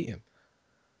fans hate him.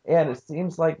 And it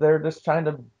seems like they're just trying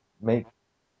to make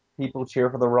people cheer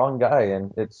for the wrong guy,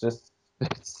 and it's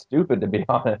stupid, to be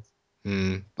honest.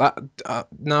 But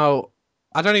no,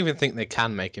 I don't even think they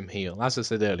can make him heel. As I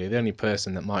said earlier, the only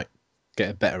person that might get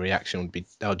a better reaction would be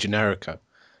El Generico.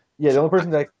 Yeah, the only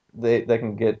person that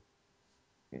can get,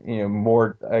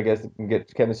 more, I guess, can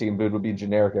get Kevin Steen booed would be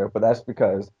Generico, but that's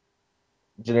because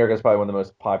Generico is probably one of the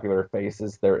most popular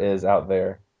faces there is out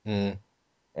there.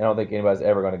 I don't think anybody's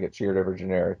ever going to get cheered over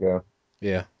Generico.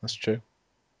 Yeah, that's true.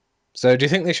 So do you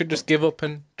think they should just give up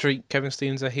and treat Kevin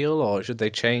Steen as a heel, or should they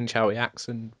change how he acts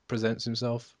and presents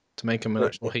himself to make him an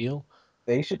actual heel?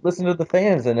 They should listen to the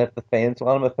fans, and if the fans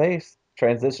want him a face,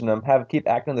 transition him, keep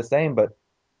acting the same, but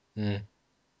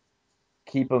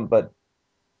keep him, but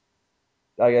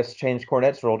I guess change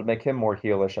Cornette's role to make him more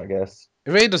heelish, I guess.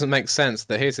 It really doesn't make sense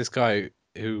that here's this guy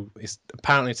who is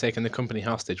apparently taking the company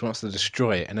hostage, wants to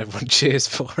destroy it, and everyone cheers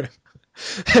for him.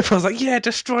 Everyone's like, "Yeah,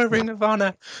 destroy Ring of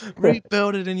Honor,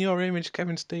 rebuild it in your image,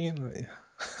 Kevin Steen."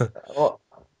 Well,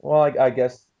 I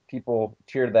guess people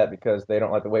cheered that because they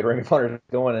don't like the way Ring of Honor is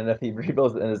going, and if he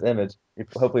rebuilds it in his image, he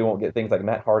hopefully won't get things like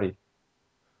Matt Hardy.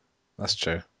 That's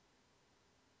true.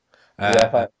 Yeah, I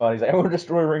find it funny. He's like, "I want to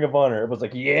destroy Ring of Honor." Everyone's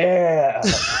like, "Yeah."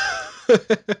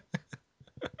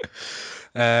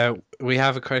 We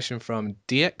have a question from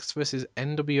DX versus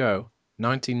NWO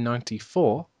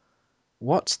 1994.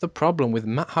 What's the problem with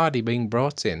Matt Hardy being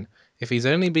brought in if he's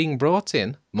only being brought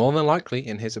in, more than likely,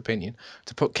 in his opinion,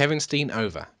 to put Kevin Steen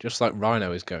over, just like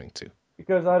Rhino is going to?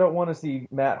 Because I don't want to see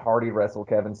Matt Hardy wrestle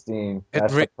Kevin Steen.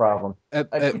 That's the problem.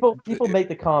 People make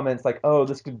the comments like, "Oh,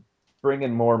 this could bring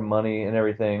in more money and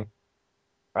everything."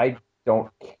 I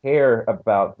don't care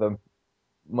about the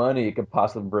money it could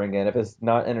possibly bring in. If it's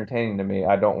not entertaining to me,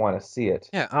 I don't want to see it.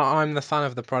 Yeah, I'm the fan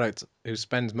of the product who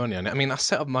spends money on it. I mean, I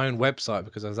set up my own website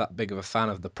because I was that big of a fan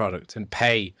of the product and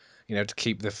pay, to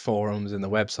keep the forums and the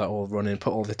website all running,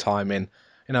 put all the time in.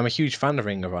 And I'm a huge fan of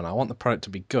Ring of Honor. I want the product to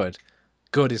be good.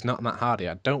 Good is not Matt Hardy.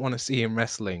 I don't want to see him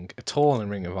wrestling at all in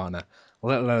Ring of Honor,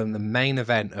 let alone the main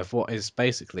event of what is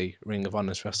basically Ring of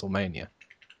Honor's WrestleMania.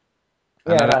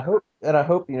 And I hope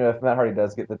if Matt Hardy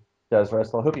does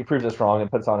wrestle, I hope he proves us wrong and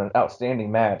puts on an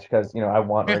outstanding match because I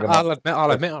want. I'll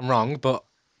admit I'm wrong, but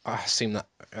I find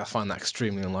that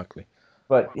extremely unlikely.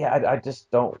 But yeah, I just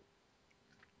don't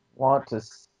want to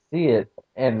see it,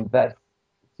 and that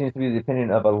seems to be the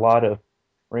opinion of a lot of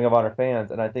Ring of Honor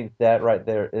fans, and I think that right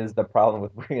there is the problem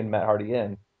with bringing Matt Hardy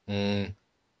in.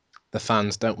 The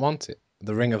fans don't want it.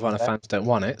 The Ring of Honor fans don't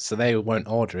want it, so they won't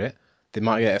order it. They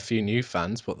might get a few new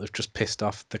fans, but they've just pissed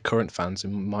off the current fans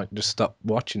and might just stop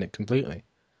watching it completely.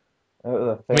 I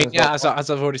mean, yeah, as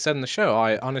I've already said in the show,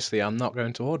 I'm not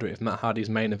going to order it if Matt Hardy's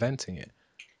main eventing it,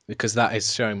 because that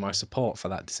is showing my support for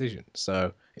that decision.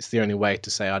 So it's the only way to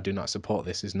say I do not support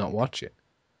this is not watch it.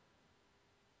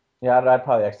 Yeah, I'd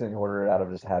probably accidentally order it out of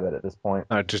just habit at this point.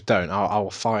 No, just don't. I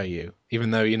will fire you,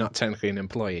 even though you're not technically an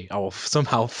employee. I will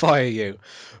somehow fire you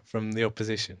from the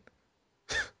opposition.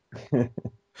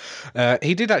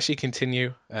 He did actually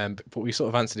continue, but we sort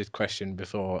of answered his question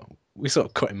before. We sort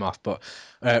of cut him off, but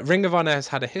Ring of Honor has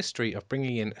had a history of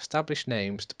bringing in established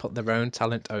names to put their own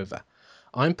talent over.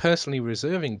 I'm personally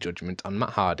reserving judgment on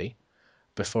Matt Hardy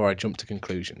before I jump to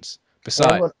conclusions.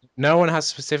 Besides, no one has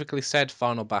specifically said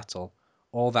Final Battle.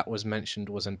 All that was mentioned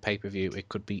was on pay-per-view. It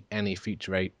could be any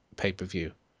future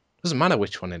pay-per-view. Doesn't matter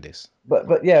which one it is. But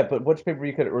which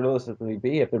pay-per-view could it realistically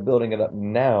be if they're building it up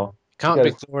now? Can't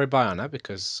be Glory by Honor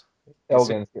because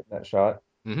Elgin's getting that shot.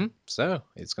 So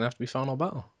it's gonna have to be Final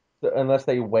Battle. So, unless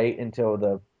they wait until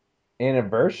the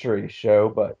anniversary show,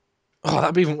 but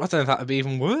that'd be even. I don't know if that'd be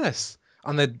even worse.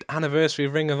 On the anniversary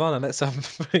of Ring of Honor, let's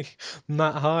have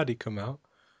Matt Hardy come out.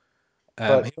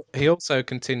 He also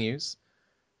continues.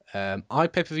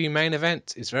 Pay-per-view main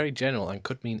event is very general and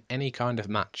could mean any kind of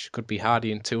match. Could be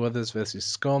Hardy and two others versus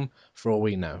Scum, for all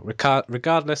we know.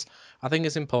 Regardless, I think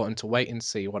it's important to wait and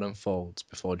see what unfolds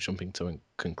before jumping to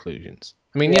conclusions.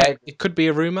 I mean, it could be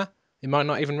a rumor. He might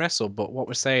not even wrestle, but what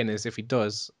we're saying is if he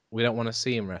does, we don't want to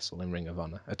see him wrestle in Ring of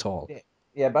Honor at all.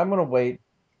 Yeah, but I'm going to wait.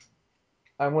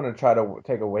 I'm going to try to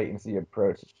take a wait-and-see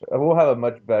approach. We'll have a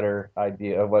much better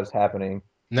idea of what's happening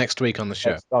next week on the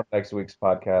show. On next week's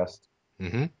podcast.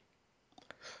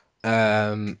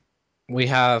 We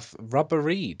have Robert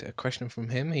Reed, a question from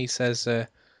him. He says,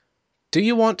 do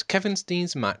you want Kevin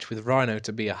Steen's match with Rhino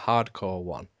to be a hardcore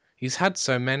one? He's had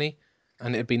so many,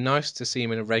 and it'd be nice to see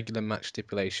him in a regular match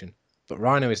stipulation. But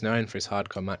Rhino is known for his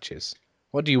hardcore matches.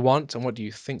 What do you want, and what do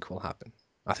you think will happen?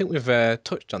 I think we've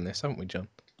touched on this, haven't we, John?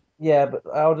 Yeah, but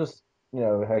I'll just,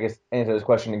 I guess answer this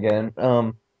question again.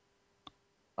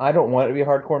 I don't want it to be a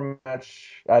hardcore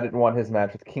match. I didn't want his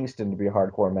match with Kingston to be a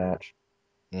hardcore match.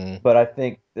 But I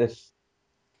think this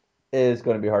is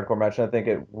going to be a hardcore match, and I think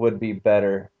it would be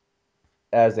better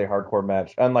as a hardcore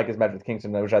match, unlike his match with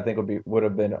Kingston, which I think would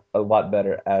have been a lot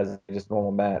better as just a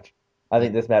normal match. I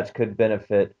think this match could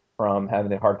benefit from having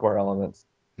the hardcore elements.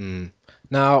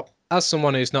 Now, as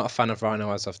someone who's not a fan of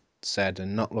Rhino, as I've said,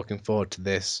 and not looking forward to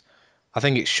this, I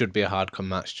think it should be a hardcore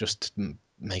match just to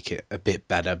make it a bit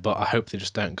better, but I hope they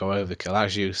just don't go overkill.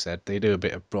 As you said, they do a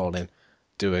bit of brawling,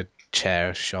 do a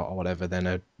chair shot or whatever, then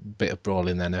a bit of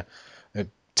brawling, then a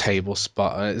table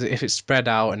spot. If it's spread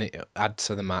out and it adds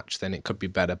to the match, then it could be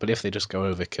better, but if they just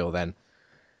go overkill, then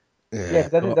I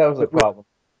think that was a problem.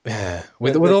 Yeah,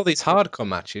 with all these hardcore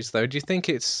matches though, do you think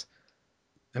is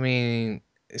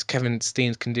Kevin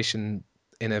Steen's condition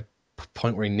in a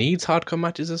point where he needs hardcore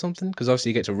matches or something? Because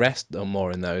obviously you get to rest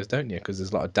more in those, don't you? Because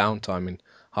there's a lot of downtime in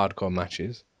hardcore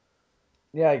matches.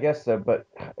 Yeah, I guess so, but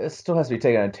it still has to be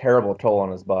taking a terrible toll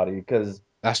on his body because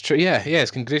that's true. Yeah. His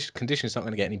condition's not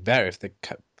going to get any better if they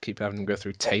keep having him go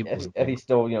through tables. And he's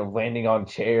still, landing on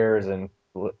chairs and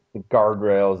the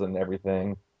guardrails and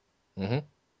everything. Mm-hmm.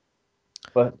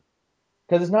 But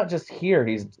because it's not just here.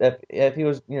 If he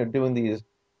was, doing these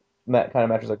kind of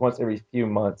matches like once every few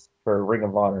months for Ring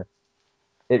of Honor,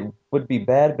 it would be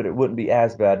bad, but it wouldn't be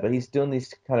as bad. But he's doing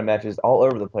these kind of matches all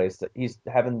over the place. He's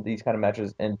having these kind of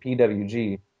matches in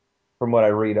PWG, from what I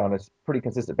read, on a pretty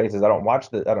consistent basis. I don't watch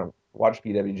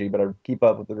PWG, but I keep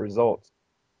up with the results,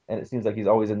 and it seems like he's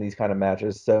always in these kind of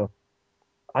matches. So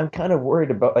I'm kind of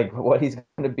worried about like what he's going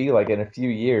to be like in a few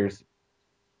years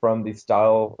from the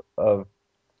style of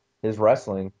his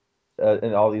wrestling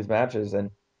in all these matches.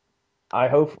 And I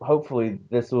hopefully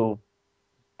this will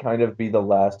kind of be the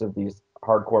last of these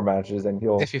hardcore matches, and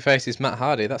if he faces Matt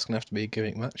Hardy, that's gonna have to be a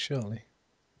gimmick match, surely.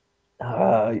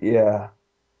 Yeah.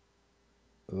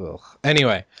 Ugh.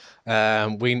 Anyway,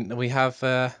 we have.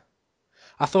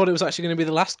 I thought it was actually going to be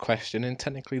the last question and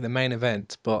technically the main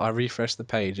event, but I refreshed the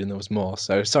page and there was more.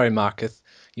 So sorry, Marcus,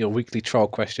 your weekly troll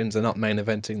questions are not main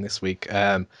eventing this week.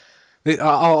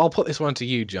 I'll put this one to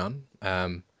you, John.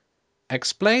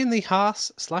 Explain the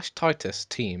Haas/Titus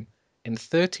team in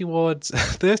 30 words,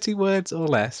 30 words or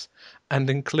less, and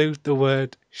include the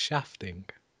word shafting.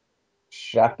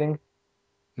 Shafting?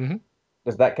 Mm-hmm.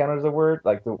 Does that count as a word?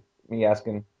 Like me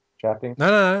asking shafting?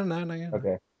 No.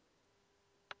 Okay.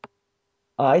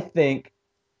 I think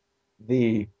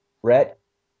the Rhett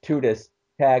Titus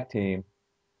tag team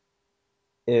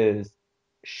is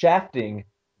shafting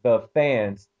the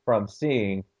fans from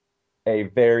seeing a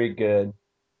very good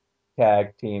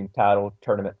tag team title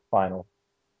tournament final.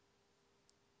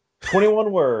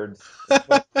 21 words.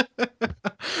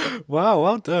 Wow,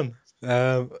 well done.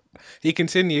 He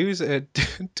continues,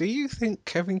 do you think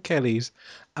Kevin Kelly's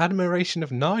admiration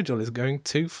of Nigel is going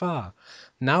too far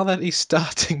now that he's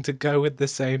starting to go with the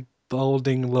same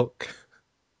balding look?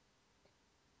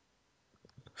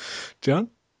 John?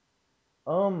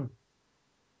 I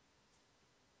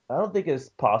don't think it's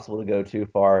possible to go too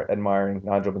far admiring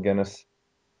Nigel McGuinness.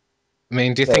 I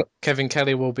mean, do you think Kevin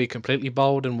Kelly will be completely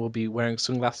bald and will be wearing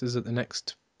sunglasses at the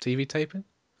next TV taping?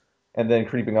 And then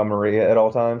creeping on Maria at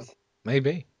all times?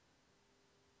 Maybe.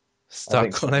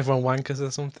 Start calling everyone wankers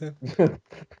or something?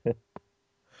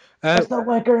 That's not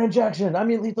wanker injection. I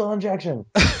mean lethal injection.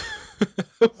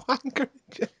 Wanker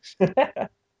injection.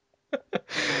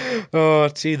 Oh,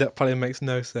 gee, that probably makes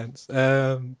no sense.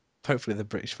 Hopefully the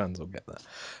British fans will get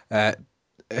that.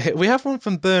 We have one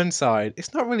from Burnside.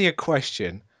 It's not really a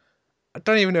question. I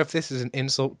don't even know if this is an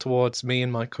insult towards me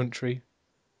and my country,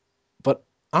 but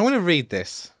I'm going to read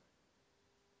this.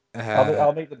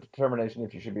 I'll make the determination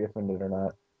if you should be offended or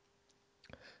not.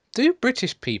 Do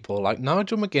British people like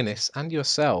Nigel McGuinness and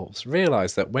yourselves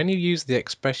realise that when you use the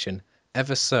expression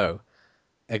ever so,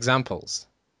 examples,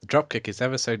 the dropkick is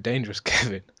ever so dangerous,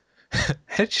 Kevin.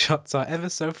 Headshots are ever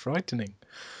so frightening.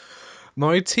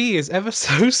 My tea is ever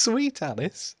so sweet,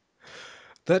 Alice.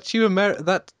 That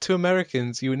to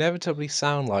Americans you inevitably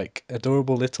sound like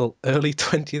adorable little early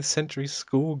 20th century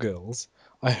schoolgirls.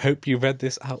 I hope you read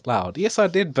this out loud. Yes, I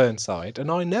did, Burnside, and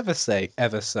I never say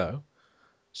ever so.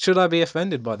 Should I be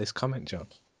offended by this comment, John?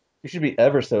 You should be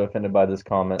ever so offended by this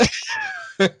comment.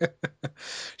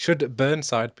 Should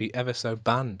Burnside be ever so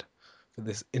banned for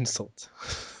this insult?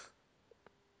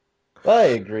 I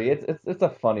agree. It's a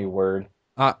funny word.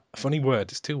 Funny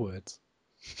word. It's 2 words.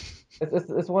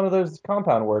 It's one of those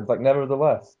compound words, like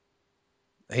nevertheless.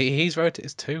 He's wrote it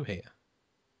as 2 here.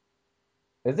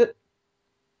 Is it?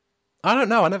 I don't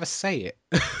know. I never say it.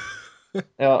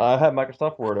 I have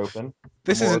Microsoft Word open.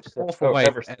 This is an awful way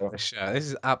to end the show. This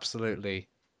is absolutely...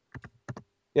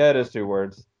 Yeah, it is 2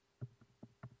 words.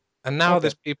 And now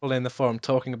there's people in the forum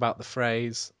talking about the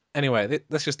phrase. Anyway,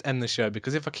 let's just end the show,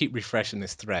 because if I keep refreshing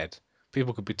this thread,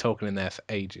 people could be talking in there for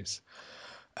ages.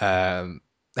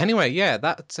 Anyway, yeah,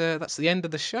 that's the end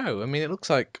of the show. I mean, it looks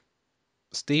like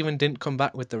Stephen didn't come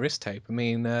back with the wrist tape. I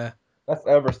mean... that's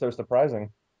ever so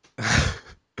surprising.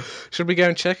 Should we go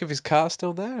and check if his car's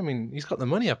still there? I mean, he's got the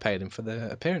money I paid him for the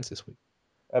appearance this week.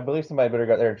 I believe somebody better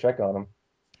go there and check on him.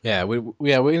 Yeah,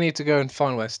 we need to go and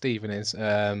find where Stephen is.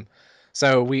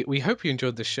 So we hope you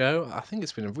enjoyed the show. I think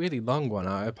it's been a really long one.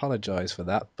 I apologise for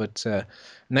that. But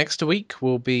next week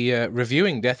we'll be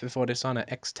reviewing Death Before Dishonor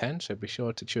X10, so be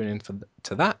sure to tune in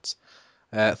to that.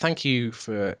 Thank you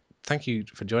for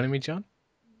joining me, John.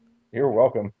 You're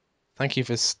welcome. Thank you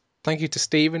to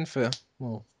Stephen for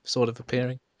sort of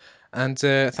appearing. And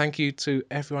thank you to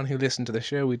everyone who listened to the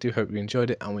show. We do hope you enjoyed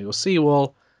it, and we will see you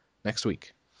all next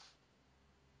week.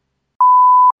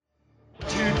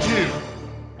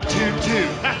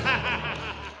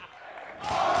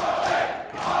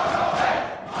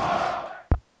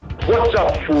 What's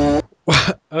up, fool?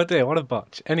 Oh dear, what a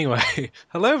botch. Anyway,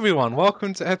 hello everyone.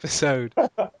 Welcome to episode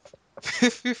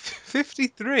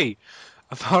 53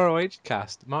 of ROH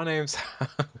Cast. My name's...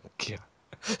 God,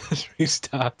 let's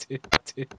restart it.